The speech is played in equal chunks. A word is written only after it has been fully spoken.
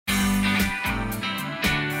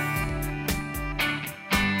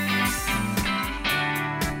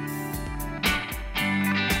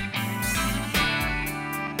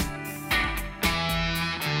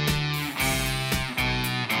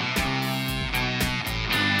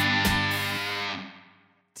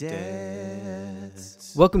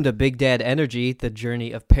Dads. Welcome to Big Dad Energy, the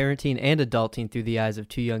journey of parenting and adulting through the eyes of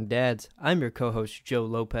two young dads. I'm your co-host, Joe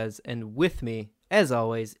Lopez, and with me, as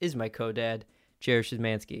always, is my co-dad, Jared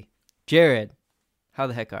Szymanski. Jared, how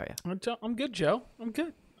the heck are you? I'm good, Joe. I'm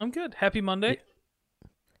good. Happy Monday.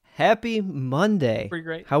 Happy Monday. Pretty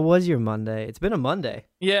great. How was your Monday? It's been a Monday.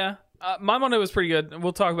 Yeah, my Monday was pretty good.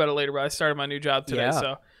 We'll talk about it later, but I started my new job today, Yeah.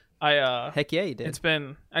 so Heck yeah, you did. it's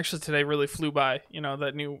been actually today really flew by. You know,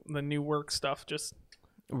 the new work stuff just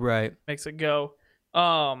Right. makes it go.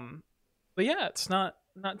 But yeah, it's not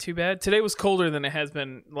too bad. Today was colder than it has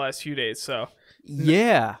been the last few days, so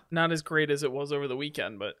Yeah. not as great as it was over the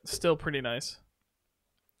weekend, but still pretty nice.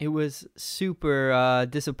 It was super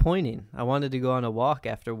disappointing. I wanted to go on a walk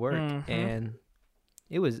after work, and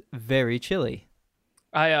it was very chilly.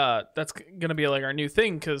 That's gonna be like our new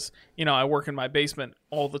thing because I work in my basement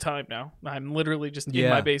all the time now. I'm literally just in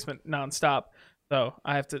my basement nonstop. So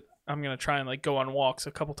I'm gonna try and like go on walks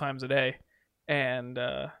a couple times a day, and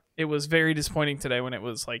it was very disappointing today when it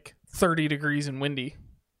was like 30 degrees and windy.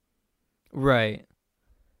 Right.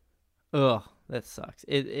 Ugh, that sucks.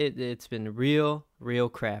 It's been real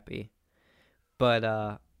crappy.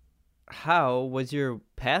 But how was your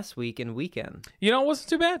past week and weekend? It wasn't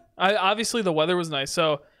too bad. Obviously the weather was nice.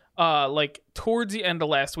 So like towards the end of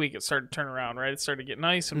last week it started to turn around, right? It started to get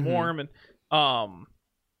nice and warm, and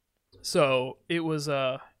so it was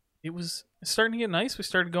starting to get nice. We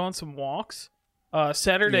started going some walks.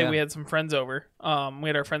 Saturday we had some friends over. We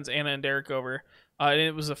had our friends Anna and Derek over. And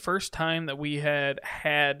it was the first time that we had.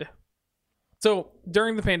 So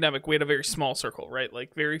during the pandemic, we had a very small circle, right?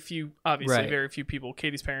 Like very few people.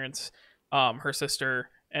 Katie's parents, her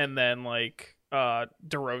sister, and then like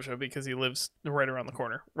DeRoja because he lives right around the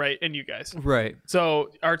corner, right? And you guys, Right.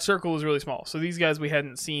 So our circle was really small. So these guys we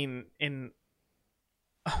hadn't seen in.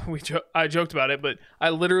 I joked about it, but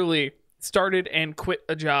I literally started and quit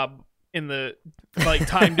a job in the like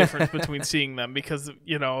time difference between seeing them because of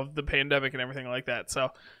the pandemic and everything like that.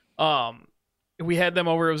 So we had them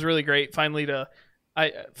over. It was really great. Finally,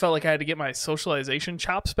 I felt like I had to get my socialization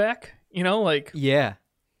chops back. Yeah.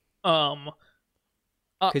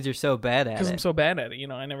 Because You're so bad at it. Because I'm so bad at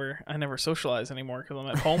it. I never socialize anymore because I'm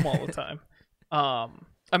at home all the time.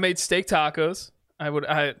 I made steak tacos. I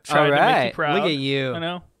tried to make you proud. Look at you. I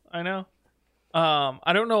know.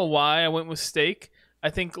 I don't know why I went with steak. I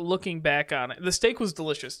think looking back on it, the steak was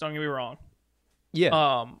delicious. Don't get me wrong.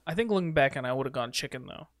 Yeah. I think looking back on it, I would have gone chicken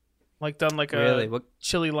though. Like done like really? a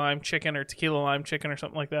chili lime chicken or tequila lime chicken or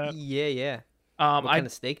something like that. Yeah. What kind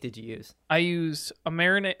of steak did you use? I used a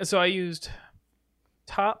marinade. So I used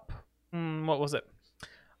what was it?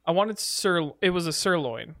 I wanted it was a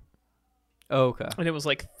sirloin. Oh, okay. And it was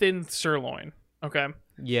like thin sirloin. Okay.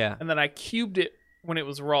 Yeah. And then I cubed it when it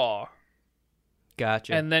was raw.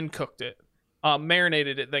 Gotcha. And then cooked it.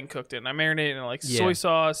 Marinated it, then cooked it. And I marinated it in like soy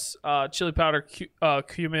sauce, chili powder,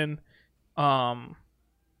 cumin. What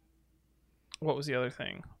was the other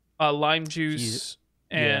thing? Lime juice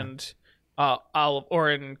and olive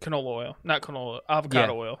or in canola oil, not canola,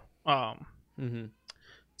 avocado oil.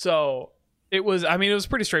 So it was. I mean, it was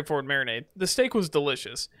pretty straightforward marinade. The steak was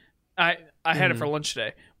delicious. I had it for lunch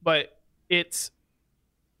today, but it's.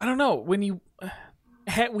 I don't know when you.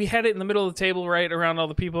 We had it in the middle of the table, right around all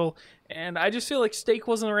the people, and I just feel like steak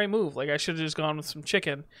wasn't the right move. Like I should have just gone with some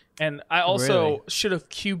chicken, and I also should have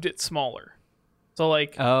cubed it smaller. So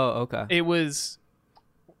like, oh, okay. It was.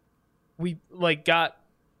 We like got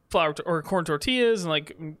flour or corn tortillas and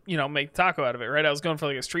like make taco out of it, right? I was going for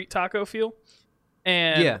like a street taco feel,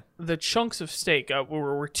 and the chunks of steak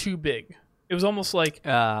were too big. It was almost like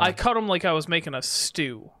I cut them like I was making a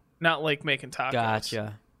stew, not like making tacos.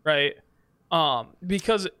 Gotcha. Right.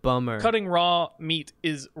 Because bummer. Cutting raw meat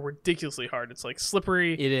is ridiculously hard. It's like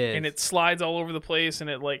slippery. It is, and it slides all over the place. And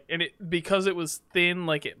it because it was thin,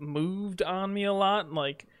 like it moved on me a lot and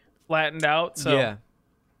like flattened out. So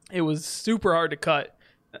it was super hard to cut.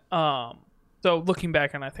 So looking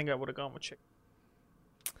back, and I think I would have gone with chicken.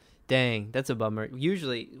 Dang, that's a bummer.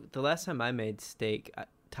 Usually, the last time I made steak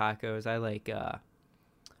tacos,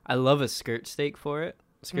 I love a skirt steak for it.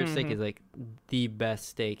 Skirt steak is like the best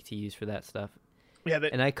steak to use for that stuff. Yeah,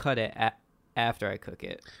 and I cut it after I cook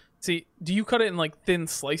it. See, do you cut it in like thin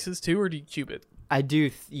slices too, or do you cube it? I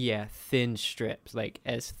do, thin strips, like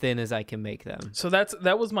as thin as I can make them. So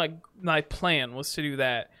that was my plan was to do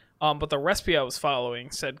that. But the recipe I was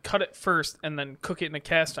following said cut it first and then cook it in a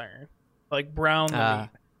cast iron, like brown the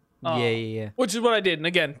meat. Yeah. Which is what I did, and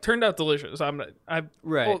again, turned out delicious.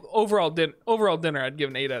 Overall dinner, I'd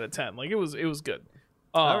give an 8 out of 10. Like it was good.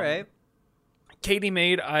 All right. Katie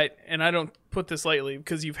made, and I don't put this lightly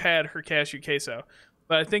because you've had her cashew queso,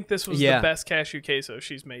 but I think this was the best cashew queso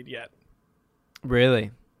she's made yet.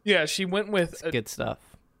 Really? Yeah, she went with good stuff.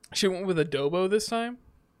 She went with adobo this time.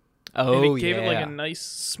 Oh, and it gave it like a nice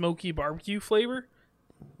smoky barbecue flavor.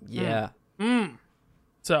 Yeah.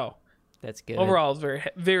 So that's good. Overall, I was very,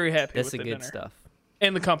 very happy with the dinner. That's the good stuff.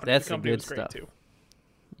 And the company. That's the company the good was great stuff. too.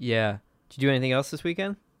 Yeah. Did you do anything else this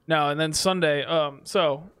weekend? No, and then Sunday.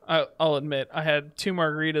 So I'll admit I had 2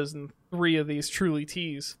 margaritas and 3 of these Truly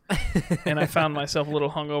teas, and I found myself a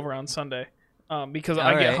little hungover on Sunday, because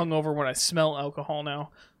I get hungover when I smell alcohol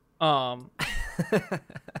now.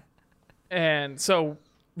 And so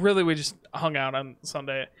really we just hung out on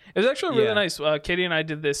Sunday. It was actually really nice. Katie and I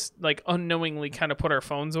did this like unknowingly kind of put our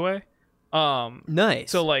phones away.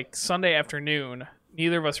 Nice. So like Sunday afternoon,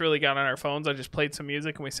 neither of us really got on our phones. I just played some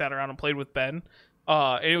music and we sat around and played with Ben.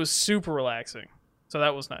 It was super relaxing. So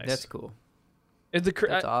that was nice. That's cool.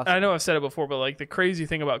 That's awesome. I know I've said it before, but like the crazy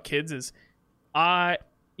thing about kids is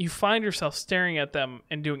you find yourself staring at them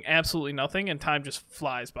and doing absolutely nothing and time just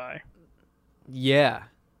flies by. Yeah.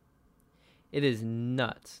 It is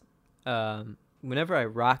nuts. Whenever I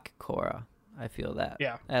rock Cora, I feel that.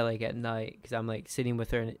 Yeah. I like at night because I'm like sitting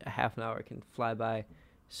with her and a half an hour can fly by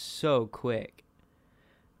so quick.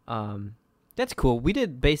 That's cool. We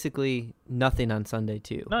did basically nothing on Sunday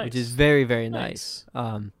too, which is very, very nice.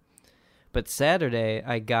 But Saturday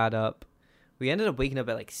I got up. We ended up waking up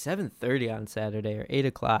at like 7:30 on Saturday or 8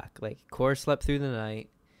 o'clock. Like Cora slept through the night.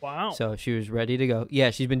 Wow. So she was ready to go.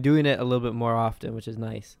 Yeah, she's been doing it a little bit more often, which is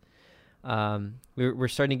nice. We're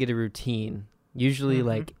starting to get a routine. Usually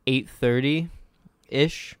like 8:30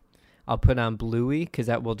 ish. I'll put on Bluey because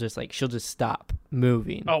that will just like she'll just stop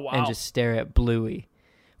moving and just stare at Bluey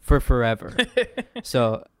for forever.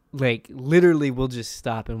 So like literally we'll just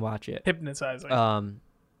stop and watch it. Hypnotizing.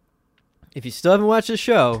 If you still haven't watched the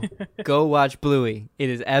show, go watch Bluey. It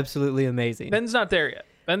is absolutely amazing. Ben's not there yet.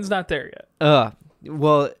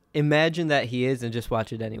 Well, imagine that he is and just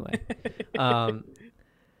watch it anyway.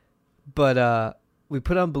 But we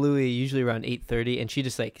put on Bluey usually around 8:30, and she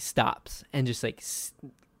just like stops and just like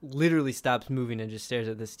literally stops moving and just stares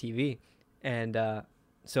at this TV. And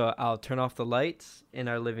so I'll turn off the lights in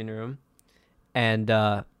our living room, and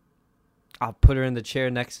I'll put her in the chair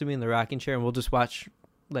next to me in the rocking chair, and we'll just watch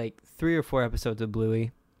like 3 or 4 episodes of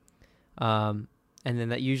Bluey. And then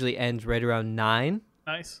that usually ends right around 9.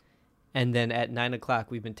 Nice. And then at 9 o'clock,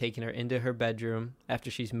 we've been taking her into her bedroom after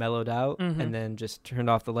she's mellowed out and then just turned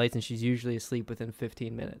off the lights. And she's usually asleep within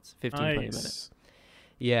 15 minutes, 20 minutes.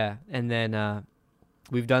 Yeah. And then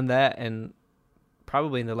we've done that. And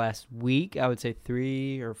probably in the last week, I would say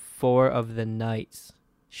 3 or 4 of the nights,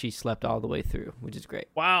 she slept all the way through, which is great.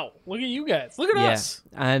 Wow. Look at you guys. Look at us.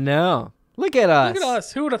 I know. Look at us. Look at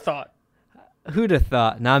us. Who would have thought? Who'd have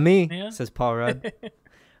thought? Not me, says Paul Rudd.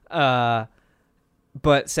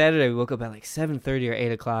 But Saturday we woke up at like 7:30 or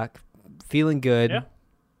 8 o'clock, feeling good.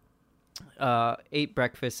 Yeah. Ate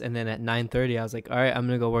breakfast, and then at 9:30 I was like, all right, I'm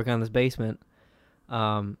going to go work on this basement.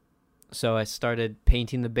 So I started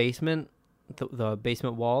painting the basement, the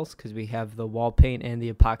basement walls, because we have the wall paint and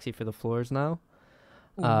the epoxy for the floors now.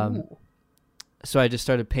 So I just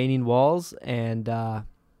started painting walls, and I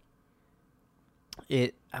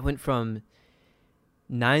went from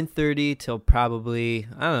 9:30 till probably,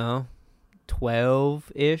 I don't know,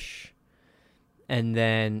 12-ish, and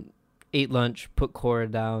then ate lunch, put Cora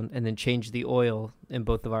down, and then changed the oil in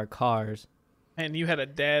both of our cars. And you had a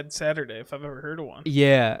dad Saturday, if I've ever heard of one.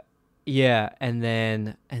 Yeah. And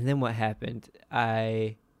then what happened?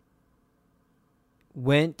 I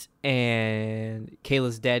went, and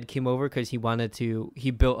Kayla's dad came over because he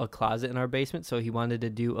built a closet in our basement, so he wanted to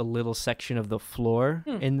do a little section of the floor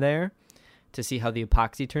in there to see how the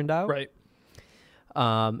epoxy turned out. Right.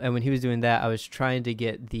 And when he was doing that, I was trying to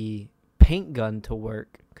get the paint gun to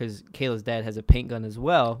work because Kayla's dad has a paint gun as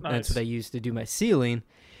well. Nice. And that's what I used to do my ceiling.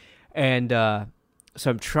 And so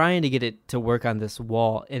I'm trying to get it to work on this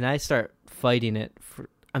wall, and I start fighting it.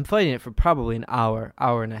 I'm fighting it for probably an hour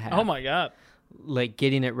and a half. Oh, my God. Like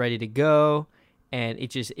getting it ready to go, and it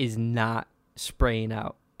just is not spraying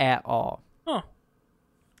out at all. Huh.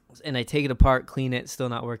 And I take it apart, clean it, still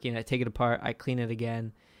not working. I take it apart, I clean it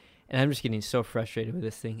again. And I'm just getting so frustrated with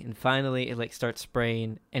this thing. And finally, it like starts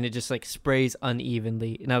spraying, and it just like sprays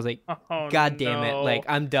unevenly. And I was like, God damn it. Like,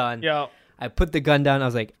 I'm done. Yeah. I put the gun down. I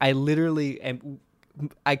was like, I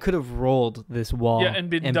could have rolled this wall and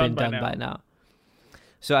been done by now.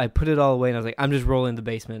 So I put it all away, and I was like, I'm just rolling the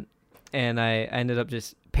basement. And I ended up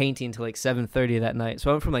just painting till like 7:30 that night.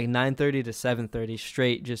 So I went from like 9:30 to 7:30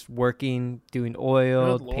 straight, just working, doing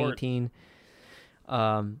oil, painting.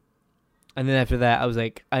 And then after that, I was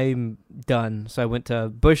like, I'm done. So I went to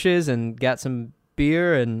Bush's and got some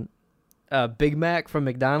beer and a Big Mac from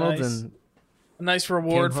McDonald's, Nice. and A nice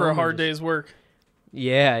reward Came for a home hard and just- day's work.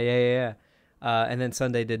 yeah. And then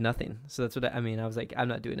Sunday did nothing. So that's what I mean. I was like, I'm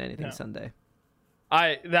not doing anything No. Sunday.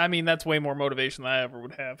 I mean, that's way more motivation than I ever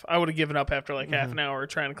would have. I would have given up after like half Mm-hmm. an hour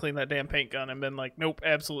trying to clean that damn paint gun and been like, nope,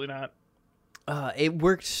 absolutely not. It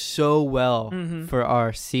worked so well Mhm. for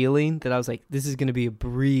our ceiling that I was like, this is going to be a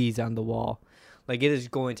breeze on the wall. Like, it is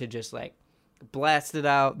going to just like blast it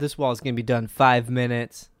out. This wall is going to be done 5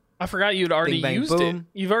 minutes. I forgot you'd already Bing, bang, used it. boom.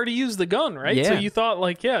 You've already used the gun, right? So Yeah. you thought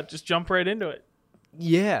like, yeah, just jump right into it.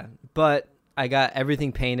 Yeah, but I got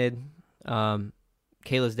everything painted.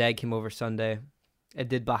 Kayla's dad came over Sunday. I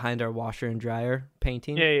did behind our washer and dryer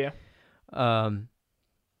painting. Yeah.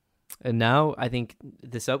 And now I think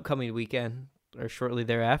this upcoming weekend or shortly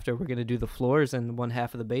thereafter, we're going to do the floors and one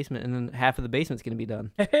half of the basement, and then half of the basement's going to be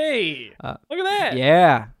done. Hey, look at that.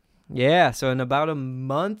 Yeah. So in about a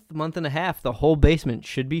month and a half, the whole basement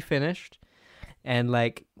should be finished and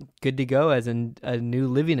like good to go as a new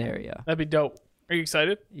living area. That'd be dope. Are you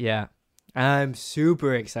excited? Yeah. I'm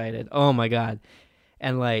super excited. Oh my God.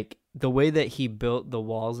 And like the way that he built the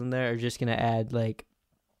walls in there are just going to add like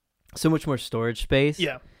so much more storage space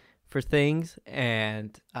Yeah. for things.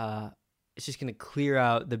 And it's just going to clear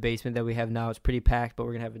out the basement that we have now. It's pretty packed, but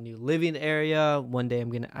we're going to have a new living area. One day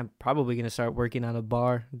I'm probably going to start working on a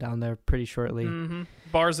bar down there pretty shortly. Mm-hmm.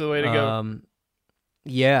 Bars are the way to go.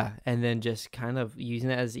 Yeah, and then just kind of using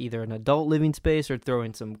it as either an adult living space or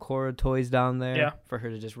throwing some Cora toys down there for her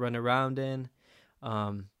to just run around in.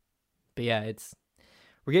 But yeah,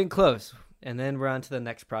 we're getting close, and then we're on to the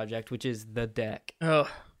next project, which is the deck. Ugh.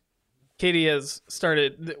 Katie has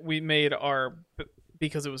started. We made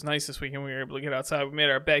because it was nice this weekend. We were able to get outside. We made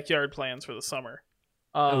our backyard plans for the summer.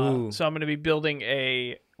 Ooh. So I'm going to be building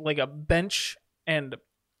a bench and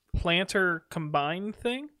planter combined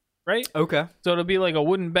thing. Right? Okay. So it'll be like a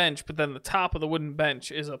wooden bench, but then the top of the wooden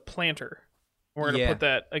bench is a planter. We're gonna put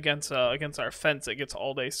that against our fence that gets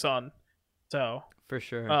all day sun. So For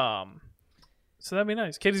sure. so that'd be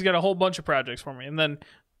nice. Katie's got a whole bunch of projects for me, and then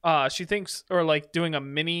she thinks or like doing a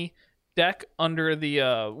mini deck under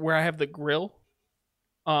the where I have the grill.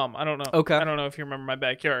 I don't know. Okay. I don't know if you remember my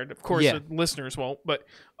backyard. Of course, the listeners won't. But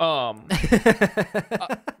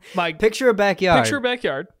my Picture a backyard. picture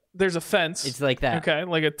backyard. There's a fence. It's like that. Okay,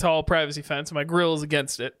 like a tall privacy fence. My grill is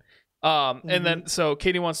against it. And then so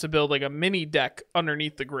Katie wants to build like a mini deck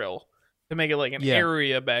underneath the grill to make it like an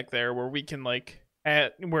area back there where we can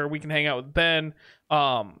where we can hang out with Ben.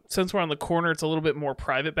 Since we're on the corner, it's a little bit more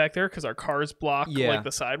private back there because our cars block like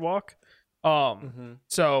the sidewalk.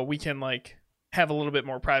 So we can like have a little bit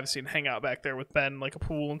more privacy and hang out back there with Ben, like a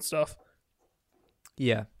pool and stuff.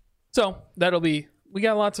 Yeah. So that'll be. We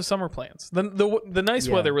got lots of summer plans. The nice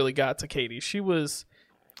weather really got to Katie. She was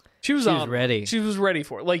ready. She was ready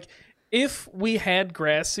for it. Like if we had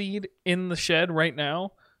grass seed in the shed right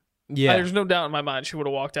now, there's no doubt in my mind she would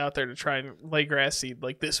have walked out there to try and lay grass seed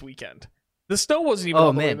like this weekend. The snow wasn't even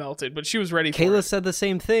all the way melted, but she was ready for it. Kayla said the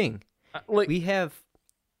same thing. Like, we have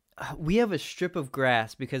a strip of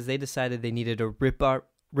grass because they decided they needed to rip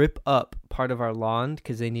up part of our lawn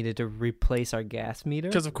because they needed to replace our gas meter.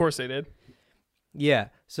 Because of course they did. Yeah,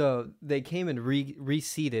 so they came and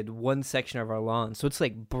reseeded one section of our lawn. So it's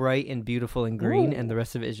like bright and beautiful and green, and the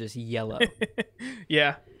rest of it is just yellow.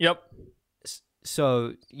 Yeah, yep.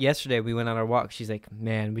 So yesterday we went on our walk. She's like,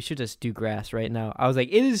 man, we should just do grass right now. I was like,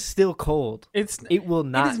 it is still cold. It will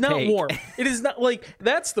not It is not take. warm. It is not, like,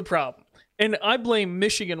 that's the problem. And I blame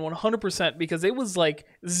Michigan 100% because it was like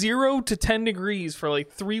 0 to 10 degrees for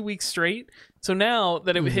like 3 weeks straight. So now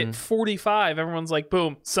that it hit 45, everyone's like,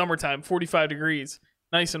 boom, summertime, 45 degrees,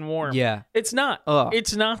 nice and warm. Yeah. It's not.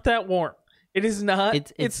 It's not that warm. It is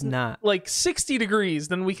not. It's not. Like 60 degrees,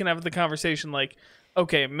 then we can have the conversation like,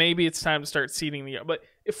 okay, maybe it's time to start seeding the. But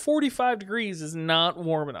if 45 degrees is not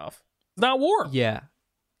warm enough, it's not warm. Yeah,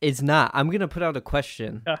 it's not. I'm going to put out a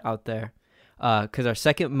question out there because our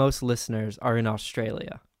second most listeners are in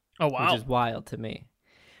Australia. Oh, wow. Which is wild to me.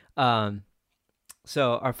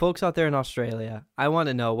 So our folks out there in Australia, I want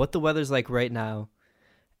to know what the weather's like right now,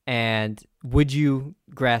 and would you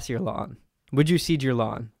grass your lawn? Would you seed your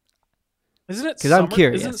lawn? Isn't it? Because I'm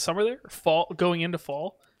curious. Isn't it summer there? Fall going into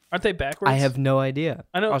fall? Aren't they backwards? I have no idea.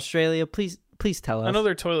 I know Australia. Please tell us. I know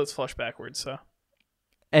their toilets flush backwards. So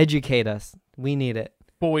educate us. We need it.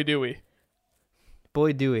 Boy, do we.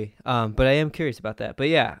 Boy, do we. But I am curious about that. But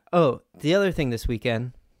yeah. Oh, the other thing this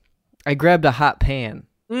weekend, I grabbed a hot pan.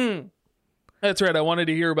 That's right. I wanted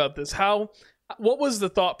to hear about this. What was the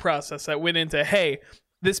thought process that went into, hey,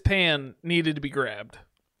 this pan needed to be grabbed?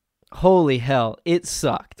 Holy hell, it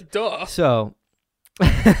sucked. Duh. So,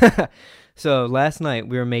 So last night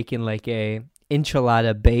we were making like a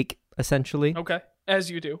enchilada bake, essentially. Okay, as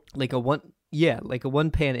you do. Like a one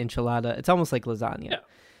pan enchilada. It's almost like lasagna. Yeah.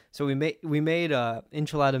 So we made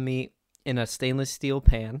enchilada meat in a stainless steel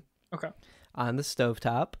pan. Okay. On the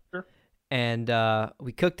stovetop. Sure. And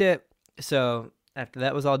we cooked it. So after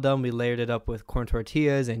that was all done, we layered it up with corn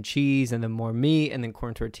tortillas and cheese, and then more meat, and then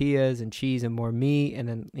corn tortillas and cheese and more meat, and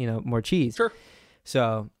then more cheese. Sure.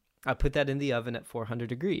 So I put that in the oven at 400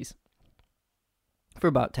 degrees for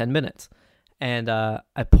about 10 minutes, and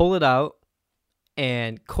I pull it out.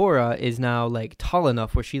 And Cora is now like tall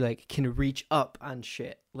enough where she like can reach up on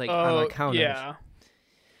shit like on our counters. Yeah.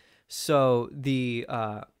 So the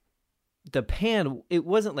pan, it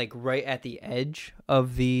wasn't like right at the edge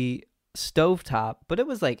of the stovetop, but it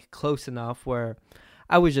was like close enough where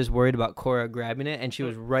I was just worried about Cora grabbing it, and she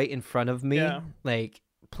was right in front of me, like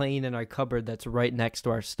playing in our cupboard that's right next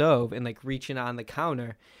to our stove and like reaching on the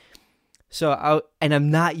counter. So I'm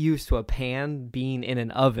not used to a pan being in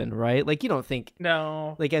an oven, right? Like you don't think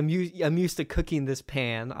no. Like I'm used to cooking this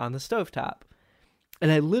pan on the stovetop. And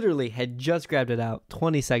I literally had just grabbed it out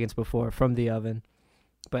 20 seconds before from the oven.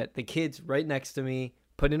 But the kid's right next to me,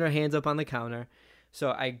 putting her hands up on the counter.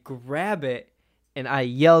 So I grab it and I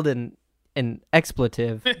yelled an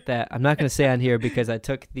expletive that I'm not going to say on here because I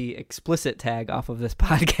took the explicit tag off of this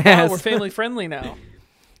podcast. Oh, we're family friendly now.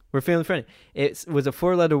 We're family friendly. It was a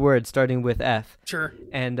 4-letter word starting with F. Sure.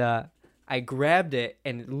 And I grabbed it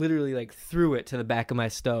and literally like threw it to the back of my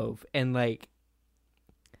stove. And like,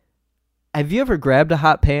 have you ever grabbed a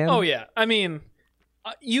hot pan? Oh yeah. I mean,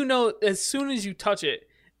 as soon as you touch it,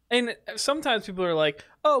 and sometimes people are like,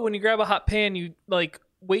 oh, when you grab a hot pan, you like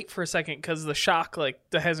wait for a second because the shock like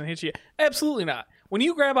that hasn't hit you. Absolutely not. When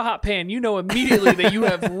you grab a hot pan, you know immediately that you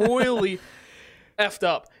have royally effed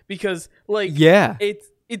up because like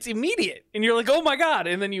it's immediate, and you're like, oh my god,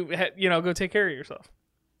 and then you go take care of yourself.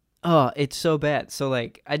 Oh, it's so bad. So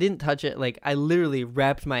like, I didn't touch it. Like, I literally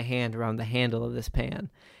wrapped my hand around the handle of this pan.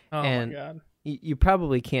 Oh my god. You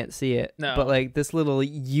probably can't see it. No. But like this little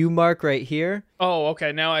U mark right here. Oh,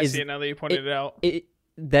 okay. Now I see it. Now that you pointed it out.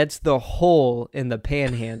 That's the hole in the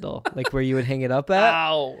pan handle, like where you would hang it up at.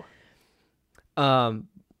 Ow. And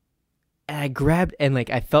I grabbed and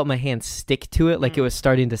like I felt my hand stick to it, like it was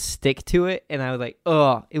starting to stick to it, and I was like,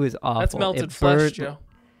 oh, it was awful. That's melted flesh, Joe.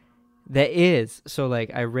 That is. So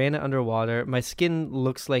like I ran it underwater. My skin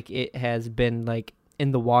looks like it has been like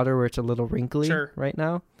in the water where it's a little wrinkly right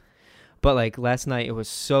now. But like last night it was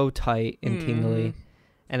so tight and tingly.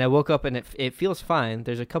 And I woke up and it feels fine.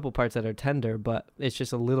 There's a couple parts that are tender, but it's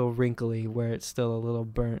just a little wrinkly where it's still a little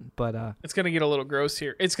burnt. But it's gonna get a little gross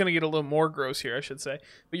here. It's gonna get a little more gross here, I should say.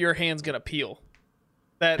 But your hand's gonna peel.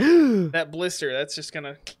 That blister, that's just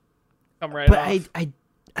gonna come right off. But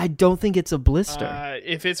I don't think it's a blister.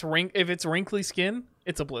 If it's wrinkly skin,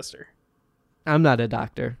 it's a blister. I'm not a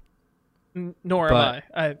doctor. Nor am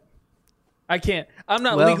I. I can't. I'm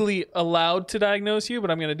not legally allowed to diagnose you,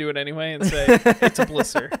 but I'm going to do it anyway and say it's a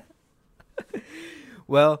blister.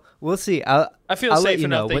 Well, we'll see. I feel safe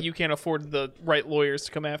enough that you can't afford the right lawyers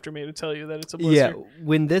to come after me to tell you that it's a blister.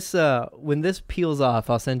 Yeah, when this peels off,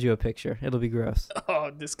 I'll send you a picture. It'll be gross. Oh,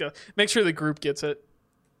 disgusting. Make sure the group gets it.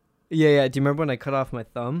 Yeah. Do you remember when I cut off my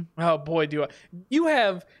thumb? Oh, boy, do I. You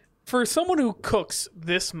have, for someone who cooks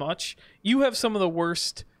this much, you have some of the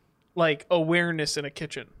worst, like, awareness in a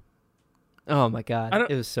kitchen. Oh my god,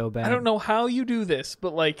 it was so bad. I don't know how you do this,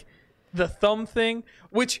 but like the thumb thing,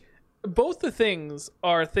 which both the things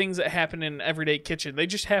are things that happen in an everyday kitchen. They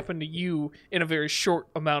just happen to you in a very short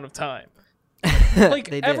amount of time.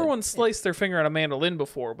 Like everyone sliced their finger on a mandolin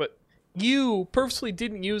before, but you purposely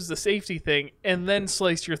didn't use the safety thing and then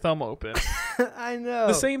sliced your thumb open. I know.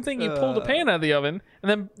 The same thing, you pulled a pan out of the oven and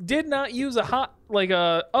then did not use a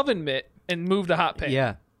oven mitt and moved a hot pan.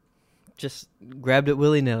 Yeah. Just grabbed it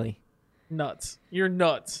willy-nilly. Nuts. You're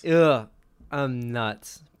nuts. Ugh. I'm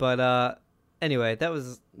nuts. But anyway, that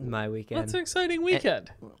was my weekend. That's an exciting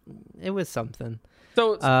weekend. It was something.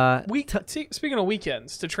 So speaking of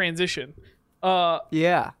weekends, to transition.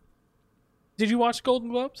 Yeah. Did you watch Golden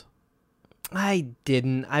Globes? I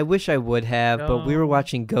didn't. I wish I would have, but we were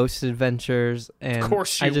watching Ghost Adventures, and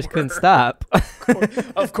I just couldn't stop.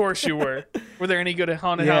 Of course you were. Were there any good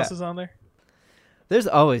haunted houses on there? There's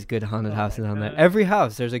always good haunted houses on there. Every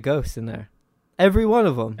house, there's a ghost in there. Every one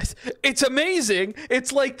of them. It's amazing.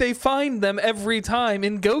 It's like they find them every time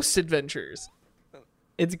in Ghost Adventures.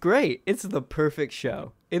 It's great. It's the perfect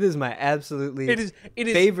show. It is my absolutely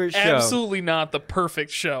favorite show. Absolutely not the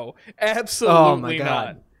perfect show. Absolutely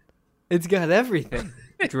not. It's got everything.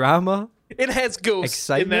 Drama. It has ghosts,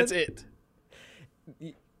 excitement. And that's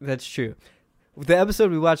it. That's true. The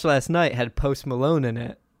episode we watched last night had Post Malone in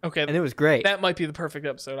it. Okay, and it was great. That might be the perfect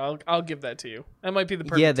episode. I'll give that to you. That might be the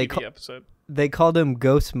perfect TV episode. They called him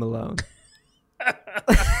Ghost Malone.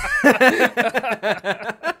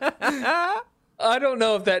 I don't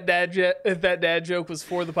know if that dad joke was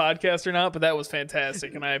for the podcast or not, but that was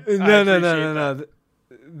fantastic, and I no.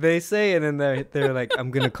 They say it in there. They're like, I'm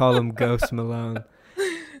gonna call him Ghost Malone.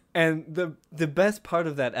 And the best part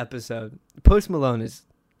of that episode, Post Malone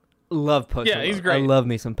love Post Malone. Yeah, he's great. I love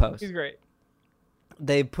me some Post. He's great.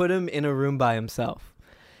 They put him in a room by himself,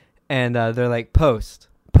 and they're like, Post,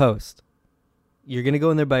 you're gonna go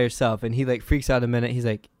in there by yourself. And he like freaks out a minute.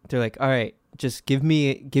 They're like, all right, just give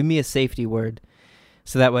me a safety word,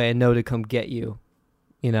 so that way I know to come get you,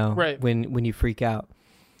 right. when you freak out.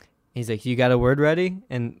 He's like, you got a word ready?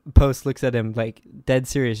 And Post looks at him like dead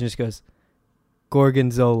serious and just goes,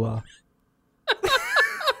 Gorgonzola.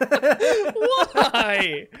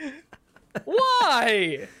 Why?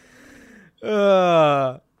 Why?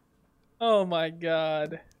 Oh my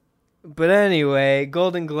God. But anyway,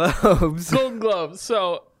 Golden Globes.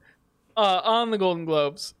 So, on the Golden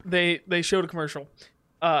Globes, they showed a commercial,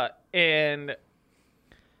 and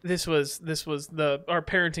this was our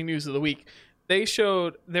parenting news of the week. They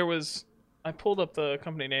showed I pulled up the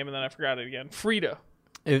company name and then I forgot it again. Frida.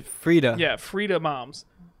 Frida. Yeah, Frida Moms.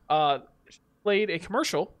 Played a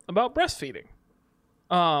commercial about breastfeeding,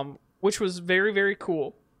 which was very, very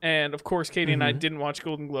cool. And of course, Katie and I didn't watch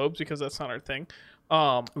Golden Globes because that's not our thing.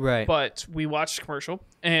 Right. But we watched the commercial,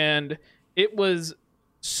 and it was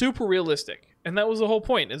super realistic. And that was the whole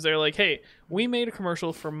point. Is they're like, hey, we made a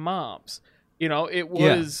commercial for moms. It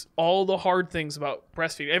was all the hard things about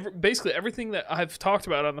breastfeeding. Basically, everything that I've talked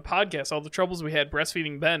about on the podcast, all the troubles we had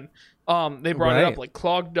breastfeeding Ben, they brought it up, like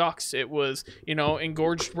clogged ducts. It was,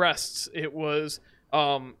 engorged breasts. It was,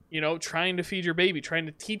 trying to feed your baby, trying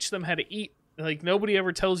to teach them how to eat. Like, nobody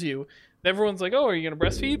ever tells you. Everyone's like, oh, are you going to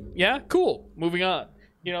breastfeed? Yeah, cool. Moving on.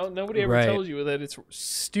 Nobody ever tells you that it's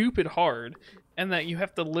stupid hard and that you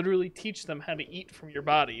have to literally teach them how to eat from your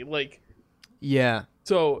body. Like, yeah.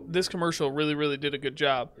 So this commercial really, really did a good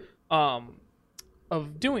job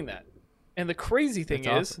of doing that. And the crazy thing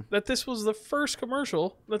is that this was the first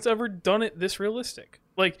commercial that's ever done it this realistic.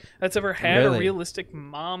 Like, that's ever had a realistic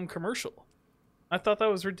mom commercial. I thought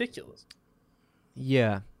that was ridiculous.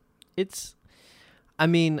 Yeah.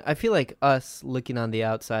 I feel like us looking on the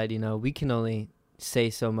outside, we can only say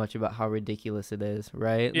so much about how ridiculous it is,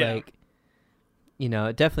 right? Yeah. Like,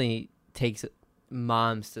 it definitely takes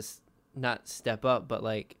moms to not step up, but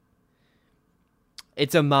like,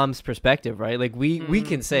 it's a mom's perspective, right? Like, we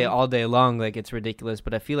can say all day long, like, it's ridiculous,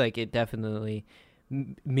 but I feel like it definitely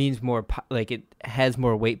means more, like, it has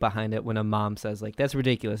more weight behind it when a mom says, like, that's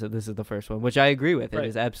ridiculous that this is the first one, which I agree with. It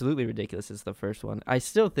is absolutely ridiculous it's the first one. I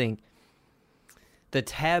still think the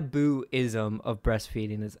taboo-ism of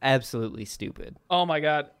breastfeeding is absolutely stupid. Oh my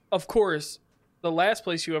God. Of course, the last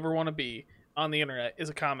place you ever want to be on the internet is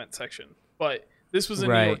a comment section. But this was a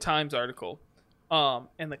New York Times article.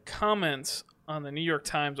 And the comments on the New York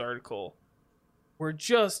Times article were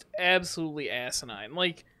just absolutely asinine.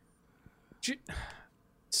 Like,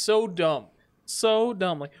 so dumb. So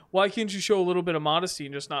dumb. Like, why can't you show a little bit of modesty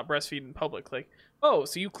and just not breastfeed in public? Like, oh,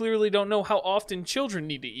 so you clearly don't know how often children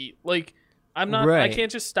need to eat. Like, I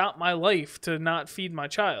can't just stop my life to not feed my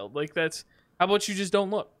child. Like, how about you just don't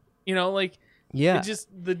look? Yeah. It's just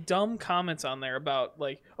the dumb comments on there about,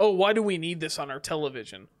 like, oh, why do we need this on our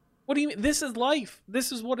television? What do you mean? This is life.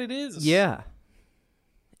 This is what it is. Yeah.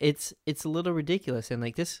 It's a little ridiculous. And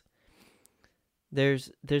like this,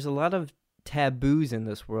 there's a lot of taboos in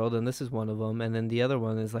this world, and this is one of them. And then the other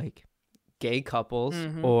one is like gay couples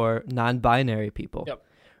or non-binary people. Yep.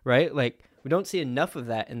 Right? Like, we don't see enough of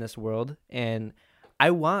that in this world, and I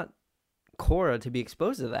want Cora to be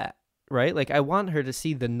exposed to that, right? Like, I want her to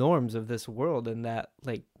see the norms of this world and that,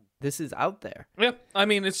 like, this is out there. Yeah, I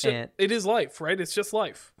mean, it is life, right? It's just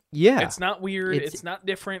life. Yeah. It's not weird. It's not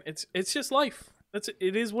different. It's just life.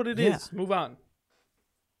 It is what it is. Move on.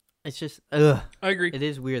 It's just, I agree. It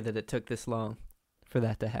is weird that it took this long for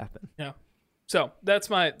that to happen. Yeah. So that's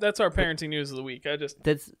our parenting news of the week.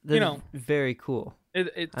 That's very cool.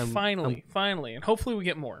 It's finally, and hopefully we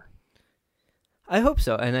get more. I hope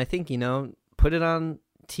so, and I think put it on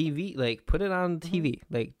TV. Like, put it on TV.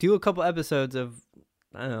 Like, do a couple episodes of,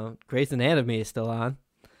 I don't know, Grey's Anatomy is still on.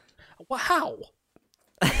 Wow.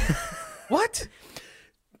 What?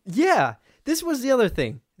 Yeah, this was the other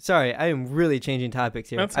thing. Sorry, I am really changing topics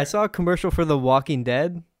here. I saw a commercial for The Walking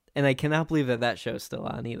Dead, and I cannot believe that show's still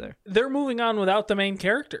on either. They're moving on without the main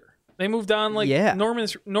character. They moved on, like, Norman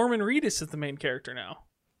Reedus is the main character now.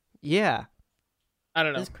 Yeah. I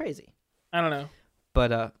don't know. It's crazy. I don't know.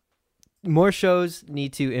 But more shows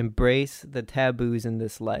need to embrace the taboos in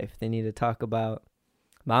this life. They need to talk about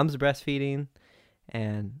mom's breastfeeding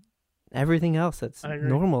and everything else that's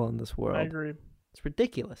normal in this world. I agree. It's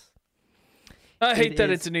ridiculous. I hate that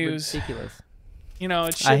it's news. Ridiculous. You know,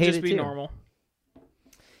 it should just be normal.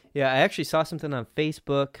 Yeah, I actually saw something on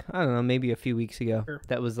Facebook, I don't know, maybe a few weeks ago,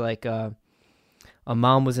 that was like a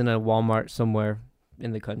mom was in a Walmart somewhere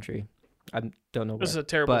in the country. I don't know where. This is a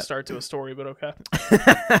terrible start to a story, but okay.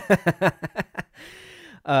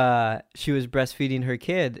 She was breastfeeding her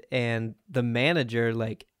kid, and the manager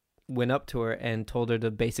like went up to her and told her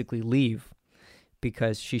to basically leave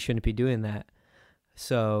because she shouldn't be doing that.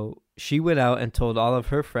 So she went out and told all of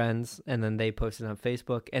her friends, and then they posted on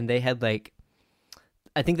Facebook, and they had like,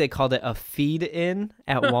 I think they called it a feed-in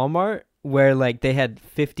at Walmart, where like they had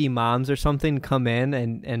 50 moms or something come in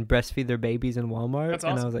and breastfeed their babies in Walmart. That's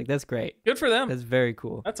awesome. And I was like, that's great. Good for them. That's very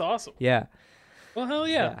cool. That's awesome. Yeah. Well, hell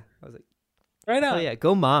yeah. I was like, right on. Oh yeah,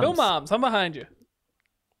 go moms. Go moms. I'm behind you.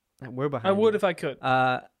 We're behind I would you. if I could.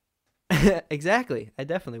 Exactly. I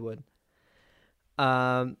definitely would.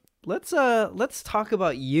 Let's talk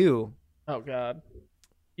about you. Oh God.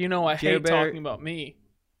 You know I hate talking about me.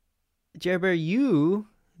 Jared Bear, you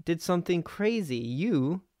did something crazy.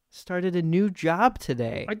 You started a new job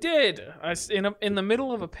today. I did. In the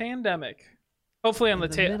middle of a pandemic. Hopefully on the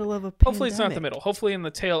tail. Hopefully it's not the middle. Hopefully in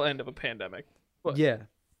the tail end of a pandemic. But, yeah.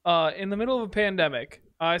 In the middle of a pandemic,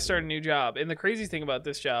 I started a new job. And the crazy thing about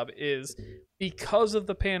this job is because of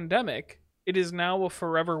the pandemic, it is now a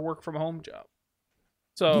forever work from home job.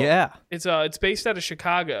 So yeah, it's based out of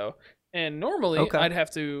Chicago. And normally I'd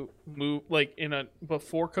have to move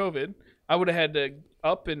before COVID, I would have had to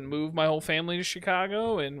up and move my whole family to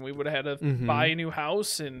Chicago, and we would have had to buy a new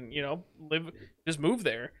house and, move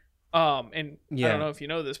there. I don't know if you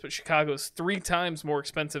know this, but Chicago's 3 times more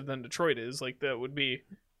expensive than Detroit is. Like, that would be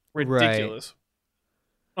ridiculous.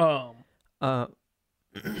 Right. But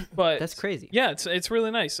that's crazy. Yeah, it's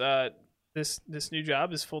really nice. This new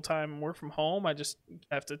job is full-time work from home. I just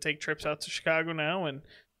have to take trips out to Chicago now, and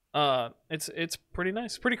it's pretty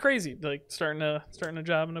nice, pretty crazy, like starting a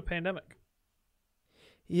job in a pandemic.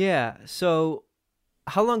 Yeah. So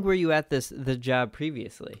how long were you at the job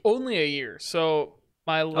previously? Only a year. So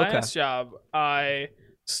my last job, I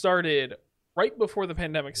started right before the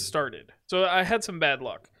pandemic started. So I had some bad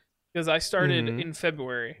luck because I started in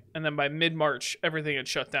February, and then by mid-March everything had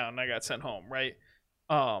shut down and I got sent home, right?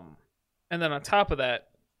 And then on top of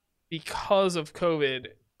that, because of COVID,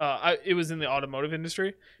 it was in the automotive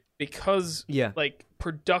industry. Because like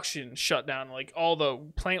production shut down, like all the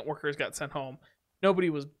plant workers got sent home,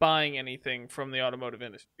 nobody was buying anything from the automotive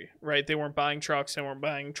industry, right? They weren't buying trucks, they weren't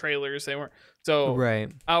buying trailers, they weren't. So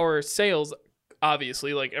our sales,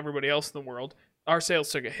 obviously, like everybody else in the world, our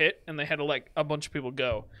sales took a hit, and they had to let a bunch of people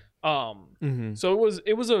go. So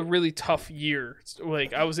it was a really tough year.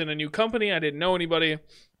 Like, I was in a new company, I didn't know anybody.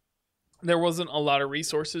 There wasn't a lot of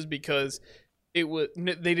resources because they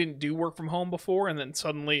didn't do work from home before, and then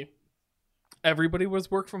suddenly everybody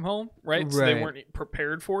was work from home, right? So they weren't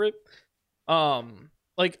prepared for it.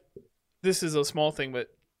 Like, this is a small thing, but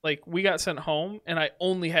like, we got sent home and I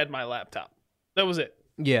only had my laptop. That was it.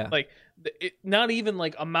 Yeah. Like, not even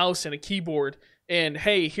like a mouse and a keyboard and,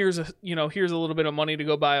 hey, here's a little bit of money to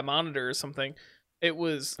go buy a monitor or something. It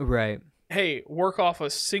was hey, work off a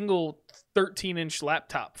single 13-inch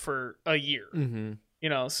laptop for a year.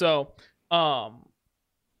 So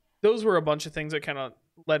those were a bunch of things that kind of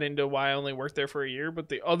led into why I only worked there for a year. But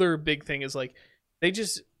the other big thing is, like, they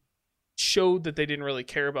just showed that they didn't really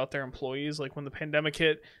care about their employees. Like, when the pandemic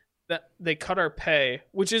hit, that they cut our pay,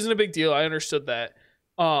 which isn't a big deal. I understood that.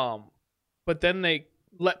 But then they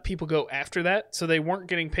let people go after that. So they weren't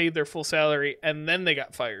getting paid their full salary, and then they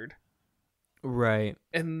got fired. Right.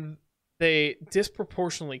 And they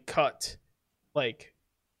disproportionately cut, like,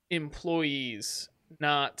 employees,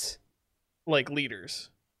 not like leaders.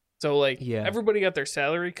 So like everybody got their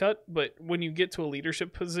salary cut, but when you get to a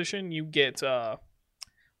leadership position, you get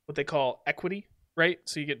what they call equity, right?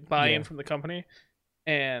 So you get buy-in from the company.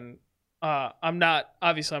 And I'm not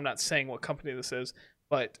saying what company this is,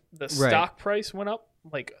 but the stock price went up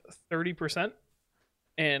like 30%,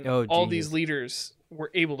 and all these leaders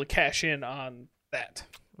were able to cash in on that.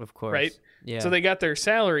 Of course. Right? Yeah. So they got their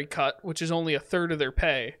salary cut, which is only a third of their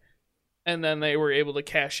pay, and then they were able to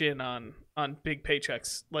cash in on big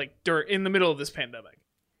paychecks, like in the middle of this pandemic.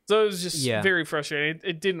 So it was just very frustrating.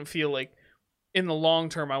 It didn't feel like in the long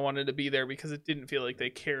term I wanted to be there, because it didn't feel like they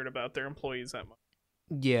cared about their employees that much.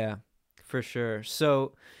 Yeah, for sure.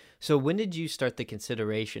 So when did you start the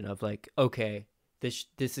consideration of, like, okay, this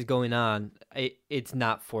is going on. It's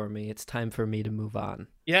not for me. It's time for me to move on.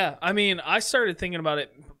 Yeah, I mean, I started thinking about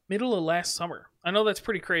it middle of last summer. I know that's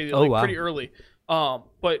pretty crazy, Oh, wow. pretty early.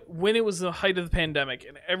 But when it was the height of the pandemic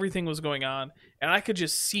and everything was going on, and I could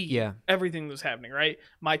just see everything that was happening, right?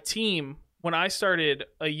 My team, when I started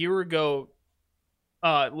a year ago,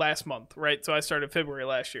 last month, right? So I started February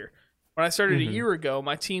last year. When I started a year ago,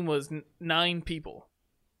 my team was 9 people.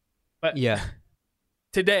 But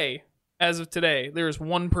today, as of today, there is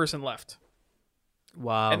 1 person left.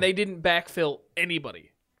 Wow. And they didn't backfill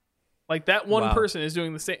anybody. Like that one person is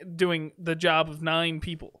doing the job of 9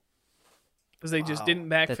 people. Because they just didn't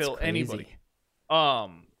backfill anybody.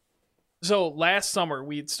 So last summer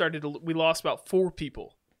we lost about 4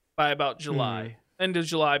 people by about July. End of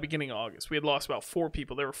July, beginning of August. We had lost about 4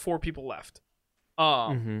 people. There were 4 people left.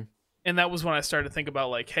 And that was when I started to think about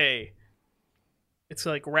like, hey, it's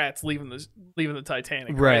like rats leaving the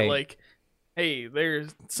Titanic, right? Like, hey,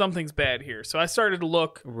 something's bad here. So I started to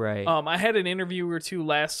look. Right. I had an interview or 2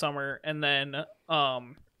 last summer, and then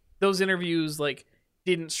those interviews like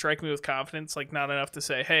didn't strike me with confidence, like not enough to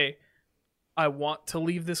say, hey, I want to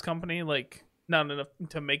leave this company, like not enough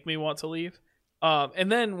to make me want to leave.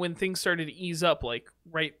 And then when things started to ease up, like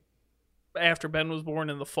right after Ben was born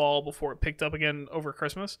in the fall, before it picked up again over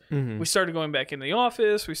Christmas, we started going back into the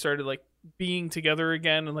office. We started like being together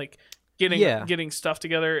again and like getting stuff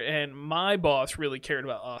together. And my boss really cared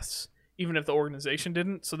about us, even if the organization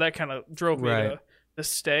didn't. So that kind of drove me to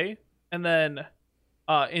stay. And then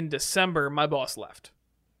in December, my boss left.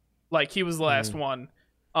 Like he was the last one.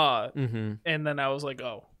 And then I was like,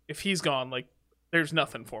 oh, if he's gone, like there's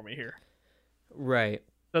nothing for me here. Right.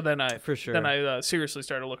 So then I seriously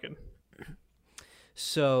started looking.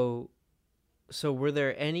 So were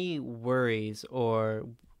there any worries, or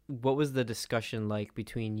what was the discussion like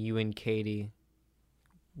between you and Katie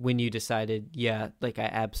when you decided, like I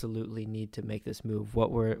absolutely need to make this move?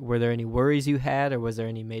 What were there any worries you had, or was there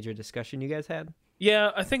any major discussion you guys had?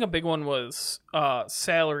 Yeah, I think a big one was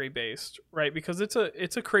salary based, right? Because it's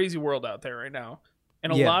a crazy world out there right now.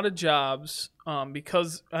 And a lot of jobs,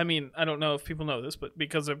 because, I mean, I don't know if people know this, but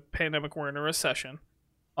because of pandemic, we're in a recession.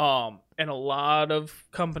 And a lot of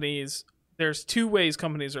companies, there's 2 ways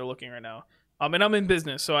companies are looking right now. And I'm in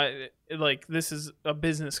business, so this is a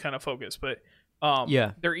business kind of focus, but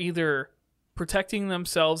they're either protecting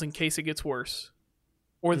themselves in case it gets worse,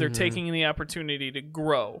 or they're taking the opportunity to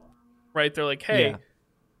grow, right? They're like, hey,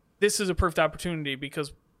 this is a perfect opportunity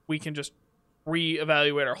because we can just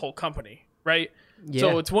reevaluate our whole company, right? Yeah.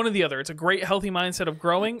 So it's one or the other. It's a great, healthy mindset of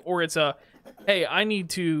growing, or it's a, hey, I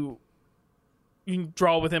need to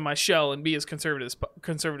draw within my shell and be as conservative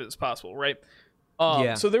as possible, right?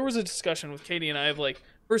 So there was a discussion with Katie and I of like,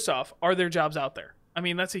 first off, are there jobs out there? I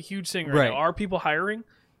mean, that's a huge thing right now. Are people hiring?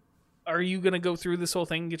 Are you going to go through this whole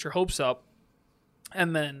thing and get your hopes up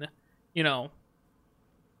and then,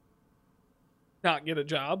 not get a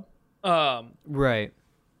job? Right.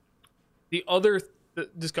 The other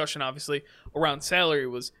discussion, obviously, around salary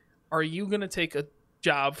was, are you going to take a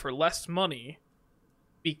job for less money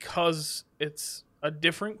because it's a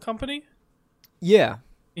different company? Yeah.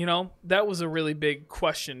 That was a really big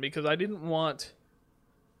question because I didn't want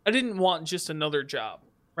just another job,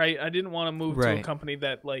 right? I didn't want to move to a company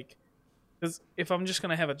that like, because if I'm just going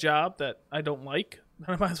to have a job that I don't like,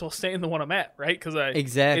 then I might as well stay in the one I'm at, right? Because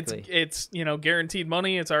it's guaranteed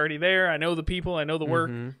money. It's already there. I know the people. I know the work.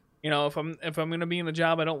 If I'm going to be in a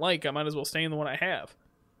job I don't like, I might as well stay in the one I have.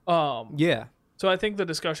 So I think the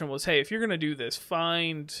discussion was, hey, if you're going to do this,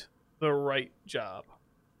 find the right job.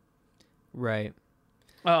 Right.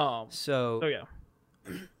 So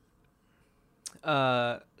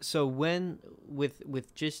when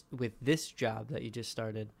with this job that you just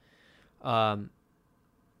started,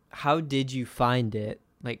 how did you find it?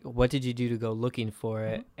 Like, what did you do to go looking for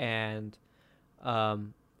it? And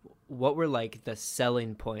what were like the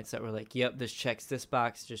selling points that were like, yep, this checks this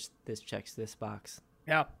box, just this checks this box?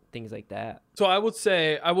 Yeah. Things like that. So I will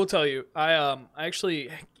tell you, I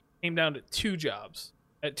actually came down to 2 jobs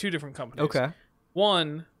at 2 different companies. Okay.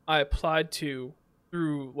 One I applied to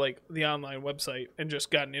through like the online website and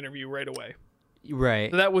just got an interview right away.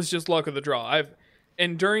 Right. So that was just luck of the draw.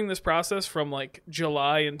 And during this process from like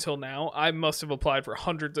July until now, I must have applied for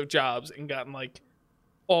hundreds of jobs and gotten like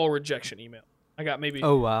all rejection email. I got maybe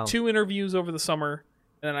 2 interviews over the summer,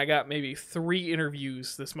 and then I got maybe 3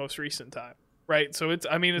 interviews this most recent time. Right. So it's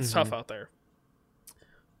tough out there.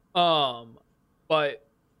 But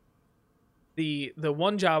the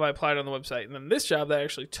one job I applied on the website, and then this job that I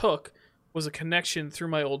actually took was a connection through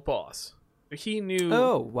my old boss. He knew.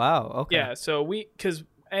 Oh, wow. Okay. Yeah. So because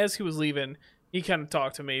as he was leaving, he kind of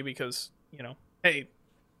talked to me because, hey,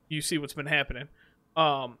 you see what's been happening.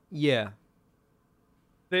 Yeah.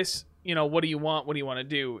 This, what do you want? What do you want to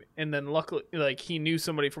do? And then luckily, like, he knew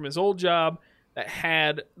somebody from his old job that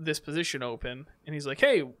had this position open, and he's like,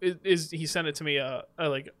 hey, he sent it to me a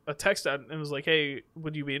text out, and was like, hey,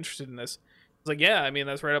 would you be interested in this? I was like, yeah, I mean,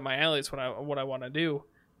 that's right up my alley. It's what I want to do.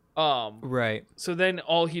 Right. So then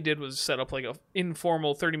all he did was set up like a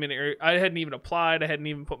informal 30-minute. I hadn't even applied. I hadn't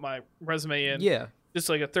even put my resume in. Yeah. Just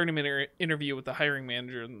like a 30-minute interview with the hiring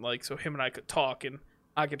manager, and like, so him and I could talk, and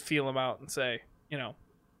I could feel him out and say,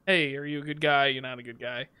 hey, are you a good guy? You're not a good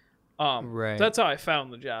guy. Right. That's how I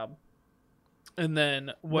found the job. And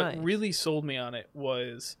then what Nice. really sold me on it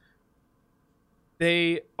was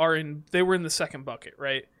they were in the second bucket,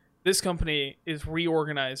 right? This company is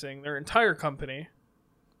reorganizing their entire company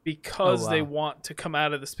because they want to come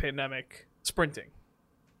out of this pandemic sprinting.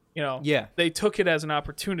 Yeah. They took it as an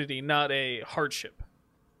opportunity, not a hardship.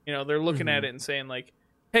 They're looking at it and saying like,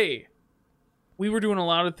 hey, we were doing a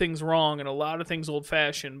lot of things wrong and a lot of things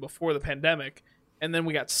old-fashioned before the pandemic, and then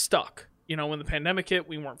we got stuck. When the pandemic hit,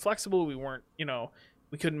 we weren't flexible. We weren't,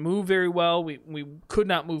 we couldn't move very well. We could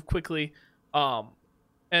not move quickly.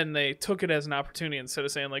 And they took it as an opportunity instead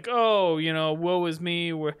of saying like, oh, woe is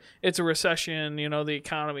me. It's a recession. The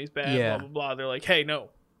economy's bad, blah, blah, blah. They're like, hey,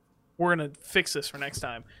 no, we're going to fix this for next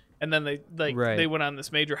time. And then they went on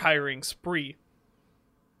this major hiring spree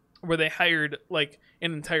where they hired like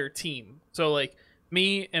an entire team. So like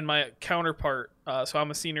me and my counterpart, so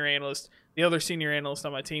I'm a senior analyst. The other senior analyst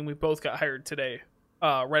on my team, we both got hired today,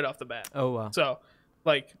 right off the bat. Oh, wow. So,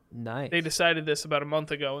 like, nice. They decided this about a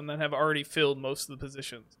month ago and then have already filled most of the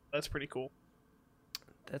positions. That's pretty cool.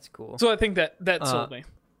 That's cool. So I think that sold me.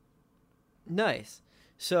 Nice.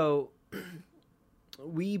 So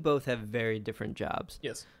we both have very different jobs.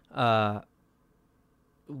 Yes.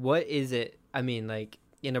 What is it? I mean, like,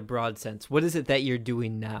 in a broad sense, what is it that you're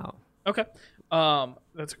doing now? Okay.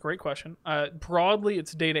 That's a great question. Broadly,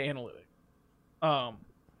 it's data analytics.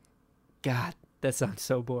 God, that sounds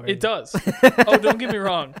so boring. It does. Oh, don't get me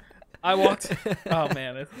wrong. Oh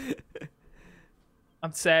man,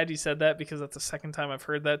 I'm sad you said that because that's the second time I've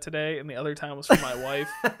heard that today, and the other time was from my wife.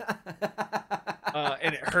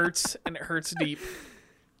 And it hurts deep.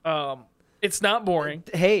 It's not boring.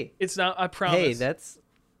 Hey, it's not. I promise. Hey,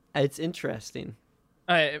 it's interesting.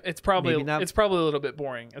 It's probably a little bit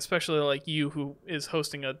boring, especially like you, who is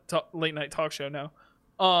hosting a late night talk show now.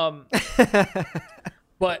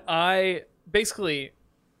 But I basically,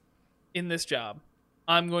 in this job,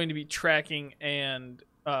 I'm going to be tracking and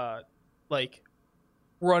like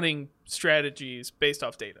running strategies based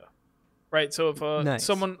off data, right? So if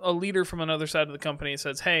a leader from another side of the company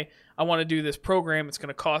says, "Hey, I want to do this program. It's going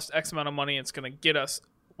to cost X amount of money. It's going to get us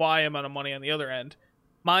Y amount of money on the other end."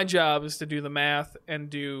 My job is to do the math and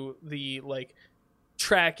do the like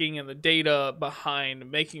tracking and the data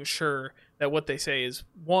behind making sure that what they say is,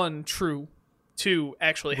 one, true, two,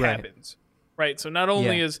 actually happens. Right. So not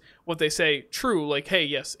only is what they say true, like, hey,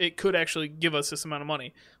 yes, it could actually give us this amount of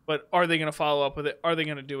money, but are they going to follow up with it? Are they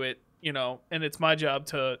going to do it? And it's my job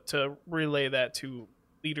to relay that to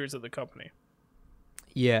leaders of the company.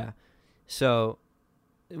 Yeah. So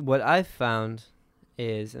what I've found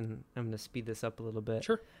is, and I'm going to speed this up a little bit.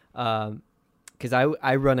 Sure. Because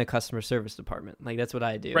I run a customer service department. Like, that's what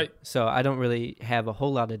I do. Right. So I don't really have a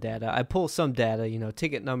whole lot of data. I pull some data,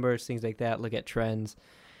 ticket numbers, things like that, look at trends.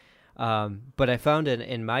 But I found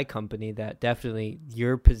in my company that definitely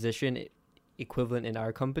your position equivalent in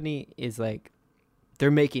our company is like, they're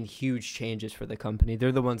making huge changes for the company.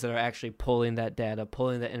 They're the ones that are actually pulling that data,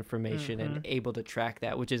 pulling that information, and able to track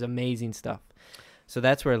that, which is amazing stuff. So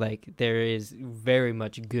that's where like there is very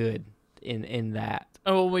much good in that.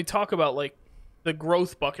 Oh, when we talk about like the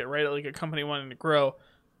growth bucket, right? Like a company wanting to grow.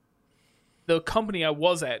 The company I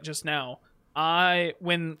was at just now,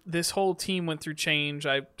 when this whole team went through change,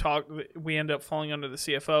 we ended up falling under the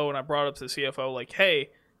CFO, and I brought up to the CFO like, hey,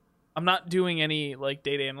 I'm not doing any like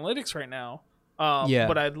data analytics right now.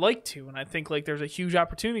 But I'd like to, and I think like there's a huge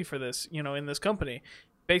opportunity for this, in this company.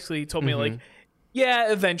 Basically, he told me like,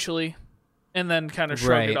 yeah, eventually, and then kind of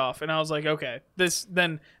shrugged it off. And I was like, okay,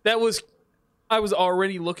 I was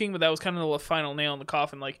already looking, but that was kind of the final nail in the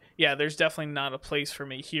coffin. Like, yeah, there's definitely not a place for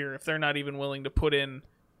me here if they're not even willing to put in,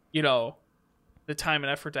 the time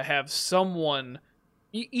and effort to have someone,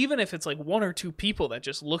 even if it's like one or two people that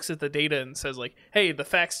just looks at the data and says like, hey, the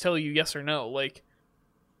facts tell you yes or no. Like,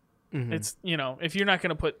 it's, if you're not going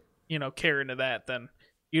to put, care into that, then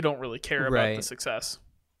you don't really care about the success.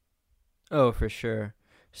 Oh, for sure.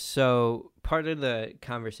 So part of the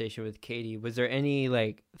conversation with Katie, was there any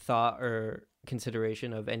like thought or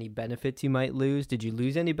consideration of any benefits you might lose? Did you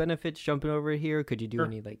lose any benefits jumping over here? Could you do Sure.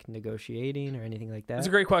 any like negotiating or anything like that? That's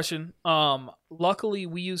a great question. Luckily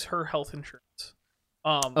we use her health insurance.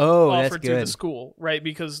 That's Offered through the good. school, right?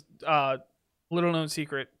 Because little known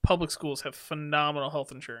secret, public schools have phenomenal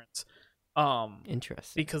health insurance.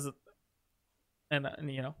 Interesting. Because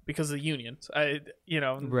because of the unions.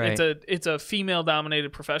 Right. It's a female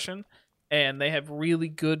dominated profession, and they have really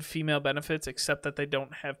good female benefits, except that they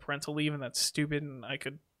don't have parental leave, and that's stupid, and I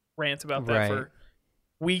could rant about that Right. for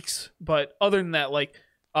weeks. But other than that, like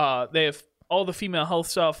they have all the female health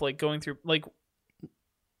stuff, like going through, like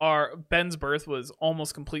our Ben's birth was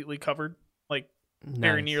almost completely covered, like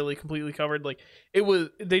very Nice. nearly completely covered. Like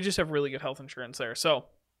they just have really good health insurance there. So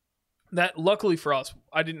that, luckily for us,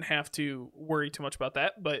 I didn't have to worry too much about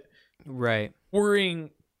that. But Right.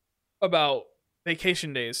 worrying about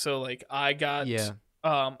vacation days, so like I got Yeah.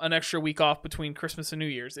 an extra week off between Christmas and New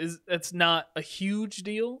Year's, that's not a huge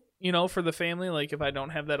deal, for the family, like if I don't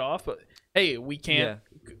have that off. But hey, we can't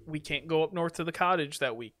go up north to the cottage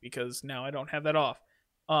that week because now I don't have that off.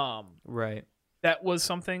 Right. That was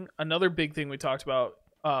something. Another big thing we talked about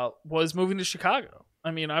was moving to Chicago. I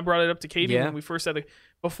mean, I brought it up to Katie Yeah. when we first said,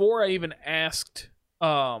 before I even asked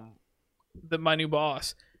my new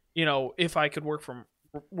boss, if I could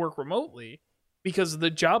work remotely, because the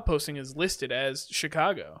job posting is listed as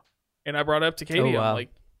Chicago. And I brought it up to Katie. wow. I'm like,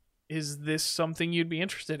 is this something you'd be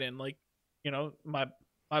interested in? Like,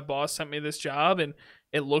 my boss sent me this job and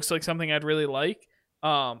it looks like something I'd really like.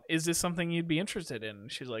 Is this something you'd be interested in?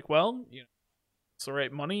 And she's like, well, it's the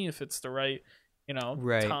right money, if it's the right,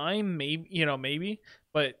 Right. time, maybe,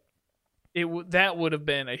 but that would have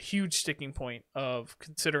been a huge sticking point of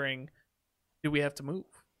considering, do we have to move?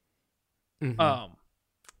 Mhm.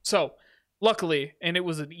 So luckily, and it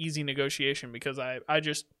was an easy negotiation, because I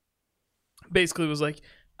just basically was like,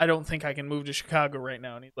 I don't think I can move to Chicago right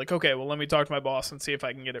now. And he's like, okay, well, let me talk to my boss and see if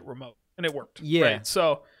I can get it remote. And it worked. Yeah. Right?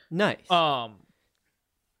 So, Nice.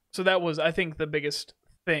 so that was, I think, the biggest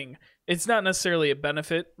thing. It's not necessarily a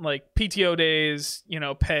benefit, like PTO days,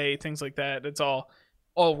 pay, things like that. It's all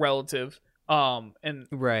relative. And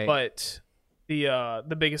Right. but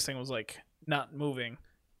the biggest thing was like not moving.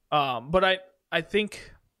 But I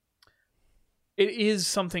think it is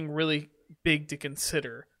something really big to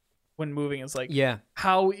consider when moving, is like, Yeah.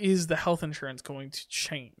 how is the health insurance going to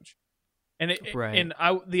change? And Right.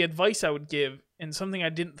 the advice I would give, and something I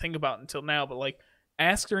didn't think about until now, but like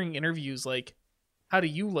ask during interviews, like, how do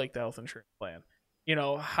you like the health insurance plan?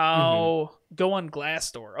 How go on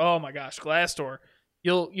Glassdoor. Oh my gosh, Glassdoor.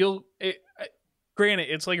 Granted,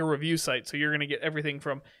 it's like a review site, so you're gonna get everything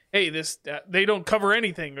from, hey, this they don't cover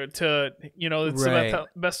anything, to it's Right. the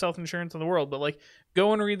best health insurance in the world. But like,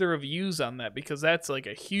 go and read the reviews on that, because that's like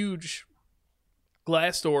a huge.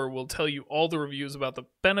 Glassdoor will tell you all the reviews about the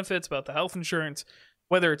benefits, about the health insurance,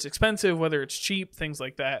 whether it's expensive, whether it's cheap, things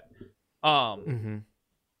like that. Mhm.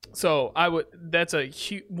 So that's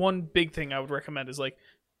one big thing I would recommend, is like,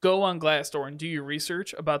 go on Glassdoor and do your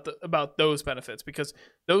research about those benefits, because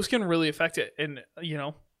those can really affect it. And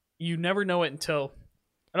you never know it until,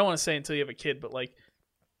 I don't want to say until you have a kid, but like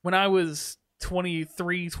when I was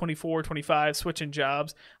 23, 24, 25, switching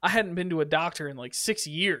jobs, I hadn't been to a doctor in like 6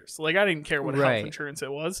 years. Like, I didn't care what Right. health insurance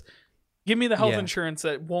it was. Give me the health Yeah. insurance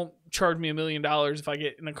that won't charge me $1 million if I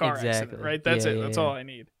get in a car accident, Exactly. right? That's Yeah, it. yeah, That's yeah. all I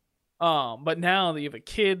need. But now that you have a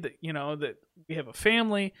kid, that that we have a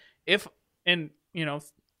family,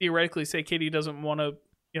 theoretically, say Katie doesn't want to,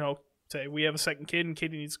 say we have a second kid and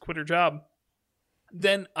Katie needs to quit her job,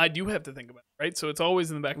 then I do have to think about it, right? So it's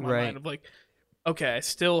always in the back of my Right. mind of like, okay, I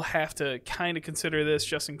still have to kind of consider this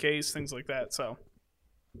just in case, things like that. So,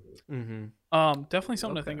 Mhm. definitely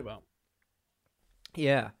something to Okay. think about.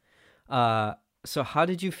 Yeah. So how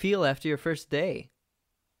did you feel after your first day?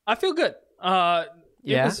 I feel good. It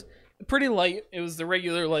Yeah? was pretty light. It was the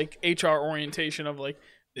regular like HR orientation of like,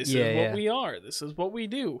 this Yeah, is what yeah. we are, this is what we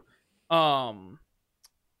do.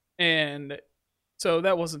 And so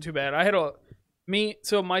that wasn't too bad.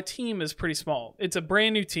 So my team is pretty small. It's a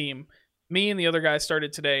brand new team. Me and the other guy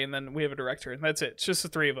started today, and then we have a director, and that's it. It's just the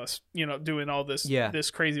three of us, doing all this this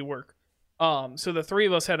crazy work. So the three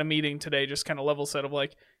of us had a meeting today, just kind of level set of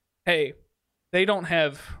like, hey, they don't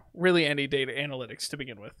have really any data analytics to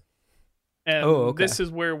begin with. And okay. this is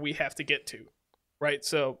where we have to get to, right?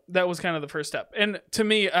 So that was kind of the first step. And to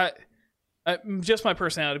me, I just my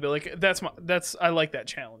personality, be like, I like that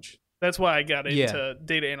challenge. That's why I got into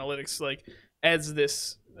data analytics, like, as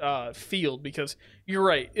this field, because you're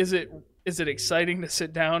right. Is it exciting to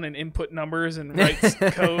sit down and input numbers and write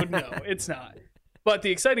code? No, it's not. But the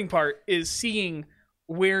exciting part is seeing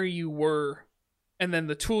where you were and then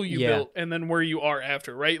the tool you Yeah. built, and then where you are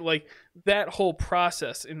after, right? Like that whole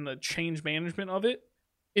process in the change management of it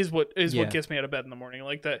is what gets me out of bed in the morning.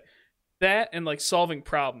 Like that and like solving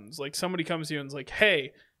problems. Like somebody comes to you and is like,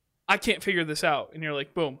 "Hey, I can't figure this out," and you're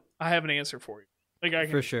like, "Boom, I have an answer for you." Like I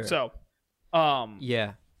can, For sure. So,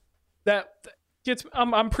 Yeah. that gets.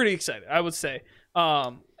 I'm pretty excited. I would say.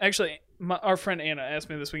 Actually, our friend Anna asked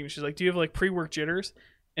me this week, and she's like, "Do you have like pre-work jitters?"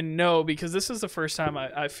 And no, because this is the first time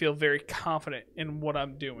I feel very confident in what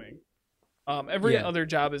I'm doing. Every other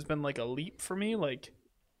job has been like a leap for me. Like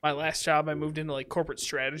my last job, I moved into like corporate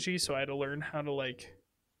strategy, so I had to learn how to like.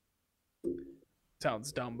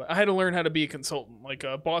 Sounds dumb, but I had to learn how to be a consultant, like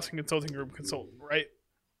a Boston Consulting Group consultant, right?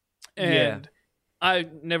 And I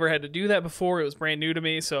never had to do that before. It was brand new to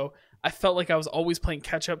me, so I felt like I was always playing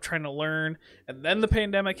catch up, trying to learn. And then the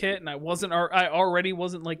pandemic hit, and I already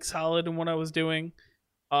wasn't like solid in what I was doing.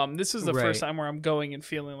 This is the first time where I'm going and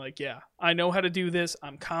feeling like, yeah, I know how to do this.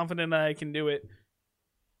 I'm confident I can do it.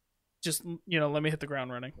 Just, let me hit the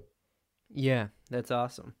ground running. Yeah, that's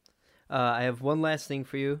awesome. I have one last thing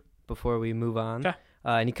for you before we move on. Okay.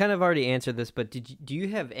 And you kind of already answered this, but do you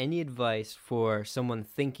have any advice for someone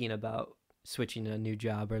thinking about switching to a new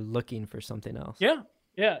job or looking for something else? Yeah.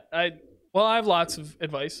 I have lots of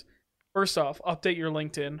advice. First off, update your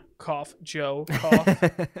LinkedIn. Cough, Joe. Cough.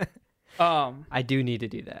 I do need to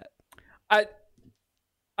do that.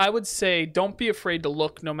 I would say don't be afraid to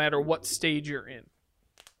look no matter what stage you're in.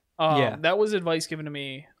 That was advice given to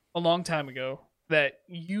me a long time ago, that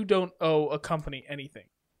you don't owe a company anything.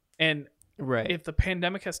 And if the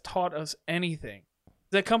pandemic has taught us anything,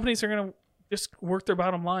 that companies are going to just work their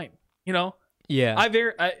bottom line,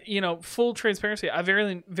 Yeah. Full transparency, I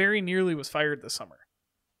very nearly was fired this summer.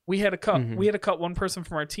 We had to cut. Mm-hmm. We had to cut one person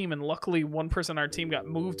from our team, and luckily one person on our team got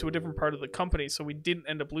moved to a different part of the company, so we didn't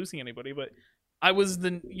end up losing anybody. But I was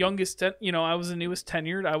the youngest, I was the newest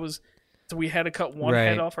tenured. So we had to cut one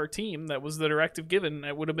head off our team. That was the directive given. And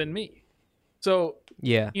that would have been me. So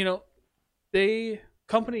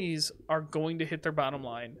companies are going to hit their bottom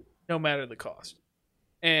line no matter the cost,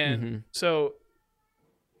 and so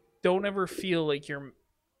don't ever feel like you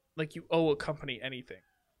owe a company anything.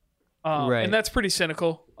 And that's pretty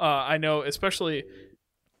cynical. I know, especially,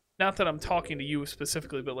 not that I'm talking to you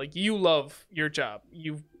specifically, but like you love your job.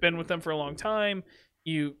 You've been with them for a long time.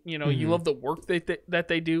 You love the work that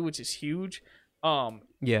they do, which is huge.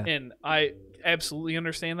 And I absolutely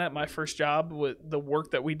understand that. My first job with the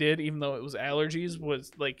work that we did, even though it was allergies,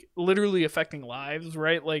 was like literally affecting lives,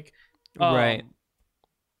 right? Like,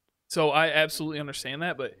 so I absolutely understand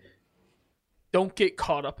that, but don't get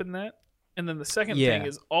caught up in that. And then the second thing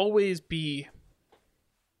is always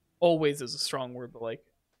is a strong word, but like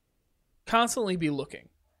constantly be looking,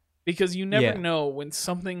 because you never know when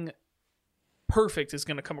something perfect is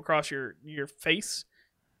going to come across your face.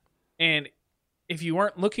 And if you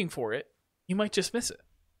aren't looking for it, you might just miss it.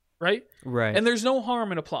 Right. And there's no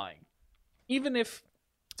harm in applying, even if,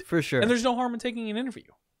 for sure. And there's no harm in taking an interview.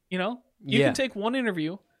 You can take one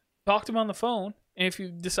interview, talk to them on the phone. And if you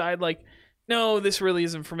decide like, no, this really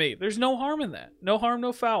isn't for me, there's no harm in that. No harm,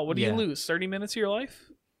 no foul. What do you lose? 30 minutes of your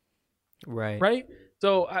life? Right?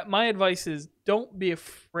 So my advice is don't be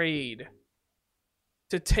afraid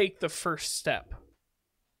to take the first step.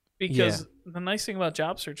 Because the nice thing about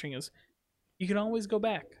job searching is you can always go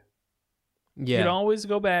back. You can always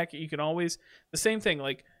go back. You can always... The same thing,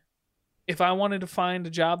 like, if I wanted to find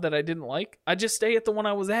a job that I didn't like, I'd just stay at the one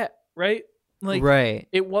I was at, right? Like,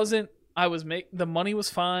 it wasn't... the money was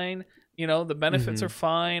fine. The benefits are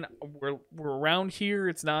fine. We're around here.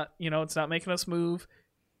 It's not, it's not making us move.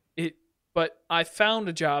 But I found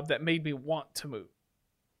a job that made me want to move.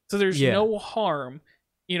 So there's no harm,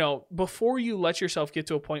 before you let yourself get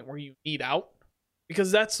to a point where you need out,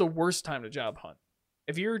 because that's the worst time to job hunt.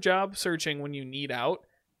 If you're job searching when you need out,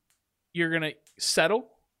 you're going to settle,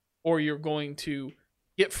 or you're going to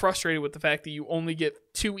get frustrated with the fact that you only get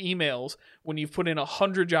 2 emails when you've put in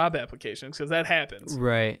 100 job applications, because that happens.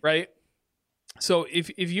 Right. So if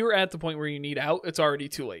you're at the point where you need out, it's already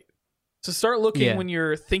too late. So start looking when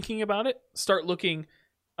you're thinking about it. Start looking.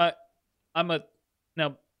 I'm a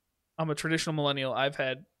traditional millennial. I've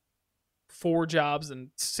had 4 jobs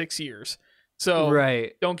in 6 years. So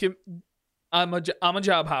don't get. I'm a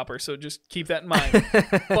job hopper. So just keep that in mind.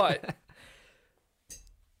 But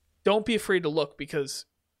don't be afraid to look, because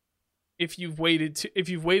if you've waited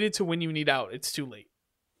to when you need out, it's too late.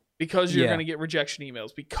 Because you're going to get rejection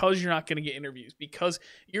emails, because you're not going to get interviews, because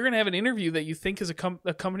you're going to have an interview that you think is a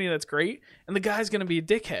company that's great, and the guy's going to be a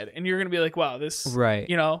dickhead, and you're going to be like, wow, this,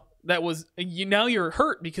 that was, now you're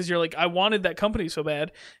hurt because you're like, I wanted that company so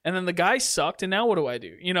bad, and then the guy sucked, and now what do I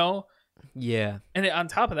do? Yeah. And on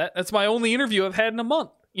top of that, that's my only interview I've had in a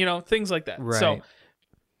month. Things like that. Right. So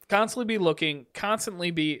constantly be looking,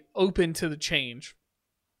 constantly be open to the change.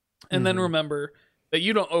 And then remember that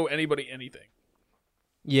you don't owe anybody anything.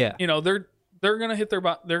 Yeah. They're going to hit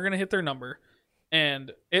their number,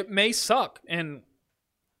 and it may suck, and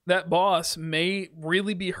that boss may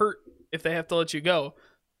really be hurt if they have to let you go,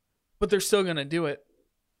 but they're still going to do it.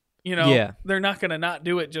 Yeah. They're not going to not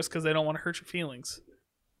do it just because they don't want to hurt your feelings.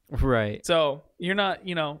 Right. So you're not,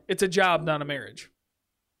 it's a job, not a marriage.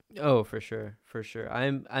 Oh, for sure. For sure.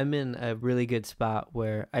 I'm in a really good spot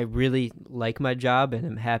where I really like my job and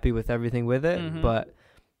I'm happy with everything with it, but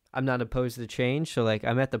I'm not opposed to change. So like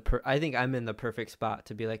I think I'm in the perfect spot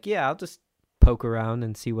to be like, yeah, I'll just poke around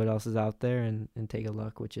and see what else is out there and take a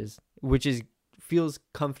look, which is feels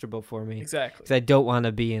comfortable for me. Exactly. Because I don't want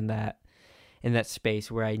to be in that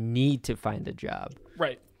space where I need to find a job.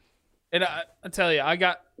 Right. And I tell you, I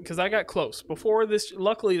got close before this.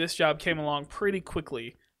 Luckily, this job came along pretty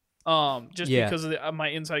quickly, because of my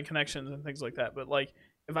inside connections and things like that. But like,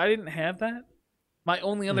 if I didn't have that, my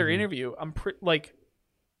only other interview, I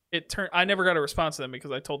never got a response to them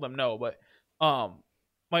because I told them no. But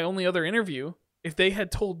my only other interview, if they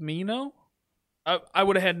had told me no, I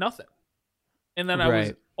would have had nothing. And then I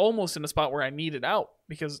was almost in a spot where I needed out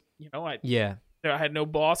because I had no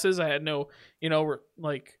bosses, I had no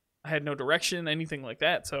I had no direction, anything like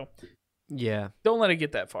that. So yeah, don't let it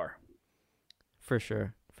get that far. For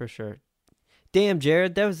sure. Damn,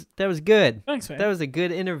 Jared, that was good. Thanks, man. That was a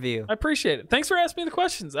good interview. I appreciate it. Thanks for asking me the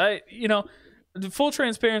questions. The full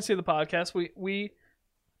transparency of the podcast, we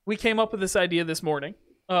came up with this idea this morning.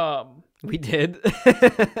 We did.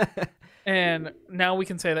 And now we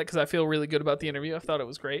can say that because I feel really good about the interview. I thought it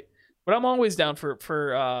was great. But I'm always down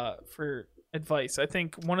for advice. I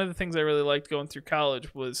think one of the things I really liked going through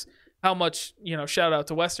college was how much, shout out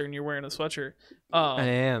to Western, you're wearing a sweatshirt. I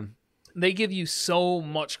am. They give you so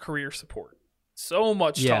much career support. So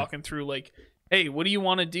much talking through like, hey, what do you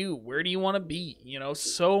want to do? Where do you want to be?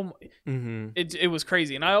 It was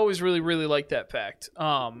crazy. And I always really, really liked that fact.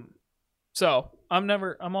 So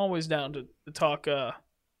I'm always down to talk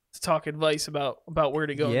advice about where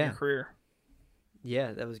to go in your career.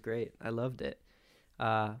 Yeah, that was great. I loved it.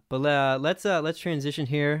 But let's transition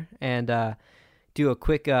here and do a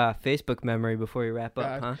quick Facebook memory before we wrap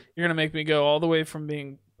up, huh? You're gonna make me go all the way from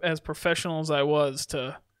being as professional as I was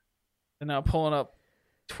to now pulling up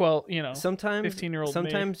 15-year-old.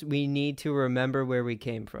 Sometimes we need to remember where we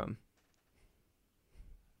came from.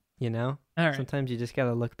 All right. Sometimes you just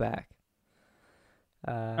gotta look back.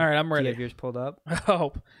 All right, I'm ready. Do you have yours pulled up?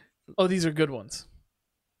 Oh, these are good ones.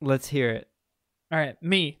 Let's hear it. All right,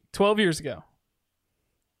 me, 12 years ago.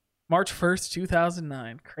 March 1st,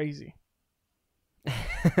 2009. Crazy.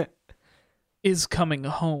 Is coming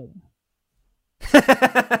home.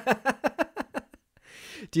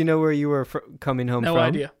 Do you know where you were coming home from? No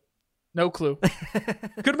idea. No clue.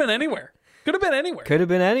 Could have been anywhere. Could have been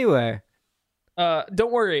anywhere.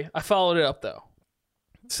 Don't worry. I followed it up though.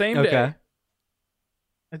 Same day.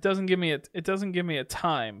 It doesn't give me a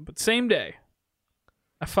time, but same day.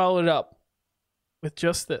 I followed it up with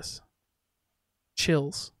just this.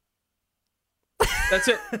 Chills. That's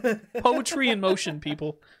it. Poetry in motion,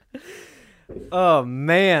 people. Oh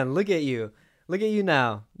man, look at you. Look at you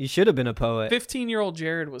now. You should have been a poet. 15-year-old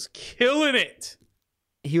Jared was killing it.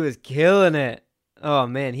 He was killing it. Oh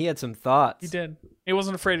man, he had some thoughts. He did. He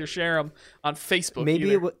wasn't afraid to share them on Facebook.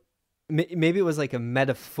 Maybe it was like a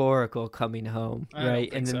metaphorical coming home, right?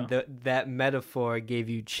 And then so. that metaphor gave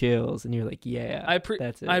you chills, and you're like, "Yeah,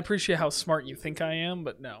 that's it." I appreciate how smart you think I am,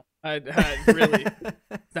 but no, I really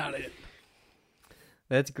not it.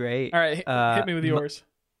 That's great. All right, hit me with yours.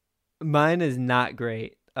 Mine is not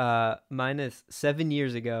great. Mine is 7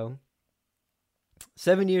 years ago.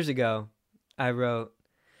 7 years ago, I wrote,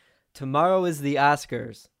 "Tomorrow is the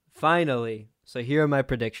Oscars, finally. So here are my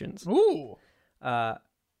predictions." Ooh.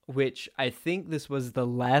 Which I think this was the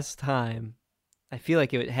last time. I feel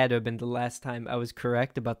like it had to have been the last time I was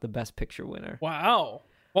correct about the Best Picture winner. Wow.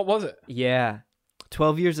 What was it? Yeah.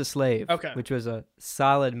 12 Years a Slave. Okay. Which was a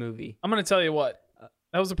solid movie. I'm going to tell you what.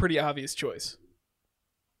 That was a pretty obvious choice.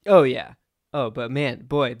 Oh, yeah. Oh, but man,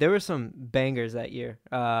 boy, there were some bangers that year.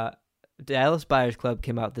 Dallas Buyers Club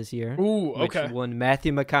came out this year. Ooh, okay. Which won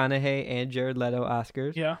Matthew McConaughey and Jared Leto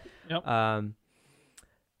Oscars. Yeah. Yep.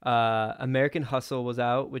 American Hustle was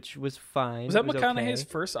out, which was fine. Was that McConaughey's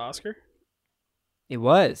first Oscar? It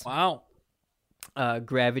was. Wow.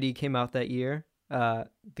 Gravity came out that year. The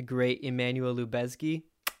great Emmanuel Lubezki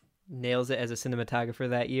nails it as a cinematographer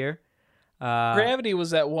that year. Gravity was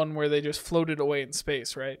that one where they just floated away in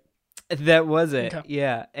space, right? That was it. Okay.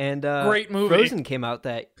 Yeah, and Great movie. Frozen came out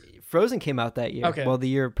that year. Okay. Well, the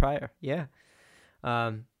year prior. Yeah.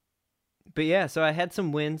 But yeah, so I had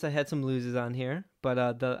some wins, I had some loses on here, but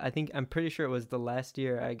I'm pretty sure it was the last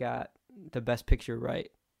year I got the best picture right.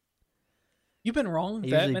 You've been wrong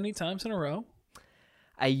that many times in a row?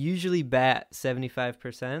 I usually bat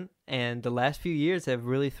 75%, and the last few years have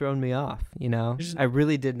really thrown me off, you know? I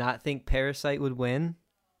really did not think Parasite would win.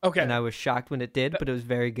 Okay. And I was shocked when it did, but it was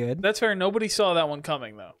very good. That's fair. Nobody saw that one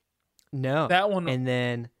coming, though. No. That one. And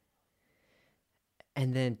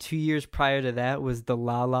then 2 years prior to that was the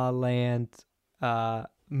La La Land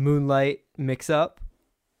Moonlight mix-up.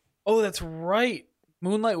 Oh, that's right.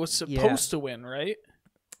 Moonlight was supposed to win, right?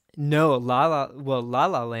 No, La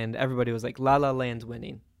La Land, everybody was like, La La Land's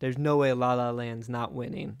winning. There's no way La La Land's not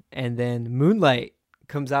winning. And then Moonlight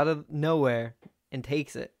comes out of nowhere and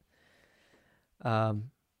takes it.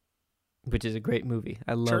 Which is a great movie.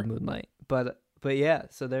 I love Moonlight. But yeah,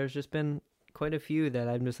 so there's just been quite a few that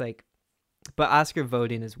I'm just like, but Oscar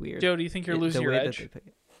voting is weird. Joe, do you think you're losing your edge?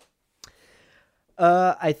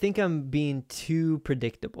 I think I'm being too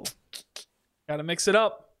predictable. Gotta mix it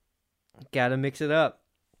up.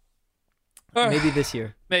 Maybe this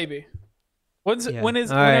year. Maybe. When are the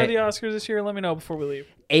Oscars this year? Let me know before we leave.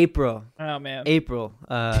 April. Oh man. April.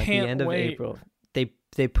 Can't the end wait. of April.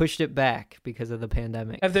 They pushed it back because of the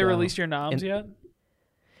pandemic. Have they released your noms yet?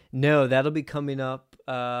 No, that'll be coming up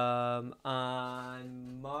on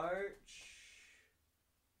March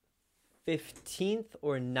 15th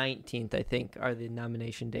or 19th, I think, are the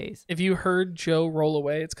nomination days. If you heard Joe roll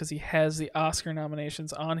away, it's because he has the Oscar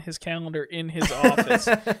nominations on his calendar in his office.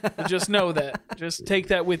 So just know that. Just take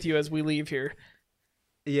that with you as we leave here.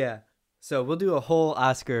 Yeah. So we'll do a whole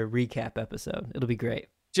Oscar recap episode. It'll be great.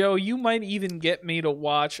 Joe, you might even get me to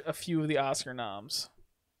watch a few of the Oscar noms.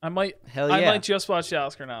 Hell yeah. I might just watch the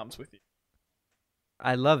Oscar noms with you.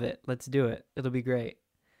 I love it. Let's do it. It'll be great.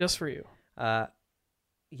 Just for you.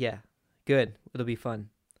 Yeah. Good. It'll be fun.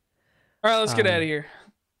 All right, let's get out of here.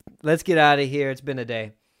 Let's get out of here. It's been a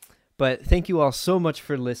day. But thank you all so much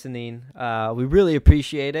for listening. We really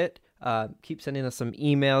appreciate it. Keep sending us some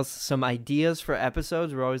emails, some ideas for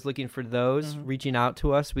episodes. We're always looking for those, reaching out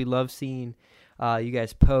to us. We love seeing you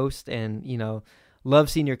guys post and,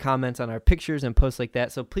 love seeing your comments on our pictures and posts like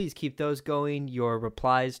that. So please keep those going. Your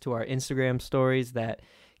replies to our Instagram stories that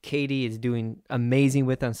Katie is doing amazing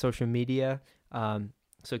with on social media.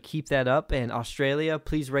 So keep that up. And Australia,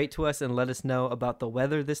 please write to us and let us know about the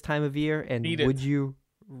weather this time of year. And would you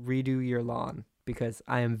redo your lawn? Because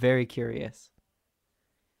I am very curious.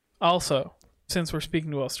 Also, since we're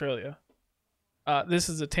speaking to Australia, this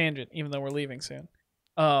is a tangent, even though we're leaving soon.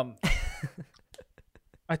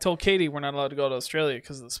 I told Katie we're not allowed to go to Australia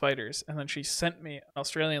because of the spiders. And then she sent me an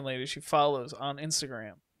Australian lady she follows on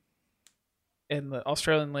Instagram. And the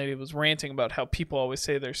Australian lady was ranting about how people always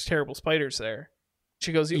say there's terrible spiders there.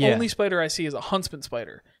 She goes, the only spider I see is a huntsman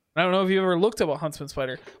spider. And I don't know if you ever looked up a huntsman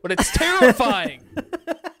spider, but it's terrifying.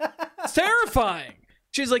 It's terrifying.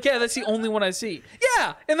 She's like, yeah, that's the only one I see.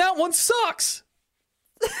 Yeah, and that one sucks.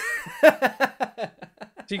 So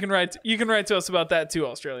you can write to us about that too,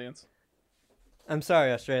 Australians. I'm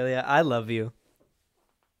sorry, Australia. I love you.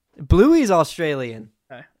 Bluey's Australian.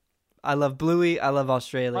 Okay. I love Bluey. I love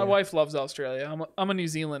Australia. My wife loves Australia. I'm a New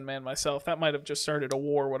Zealand man myself. That might have just started a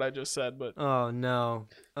war, what I just said, but Oh no.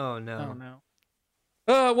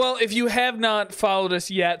 Well, if you have not followed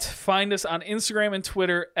us yet, find us on Instagram and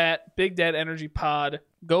Twitter at Big Dad Energy Pod.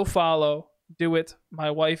 Go follow. Do it.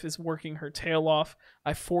 My wife is working her tail off.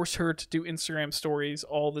 I force her to do Instagram stories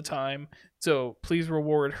all the time. So please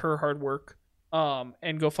reward her hard work.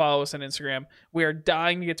 And go follow us on Instagram. We are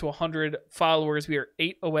dying to get to 100 followers. We are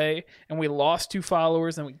 8 away, and we lost 2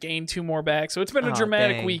 followers, and we gained 2 more back. So it's been a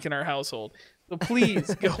dramatic week in our household. So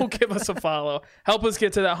please go give us a follow. Help us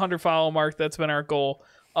get to that 100 follow mark. That's been our goal.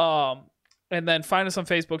 And then find us on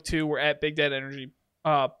Facebook too. We're at Big Dad Energy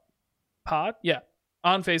Pod. Yeah,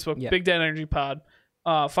 on Facebook, Big Dad Energy Pod.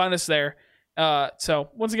 Find us there.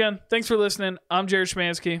 So once again, thanks for listening. I'm Jared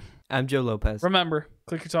Schmansky. I'm Joe Lopez. Remember,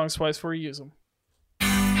 click your tongues twice before you use them.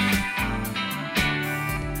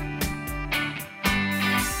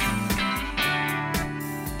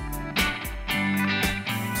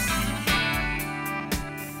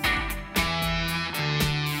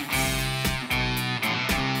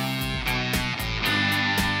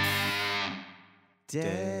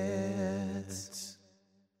 Dead.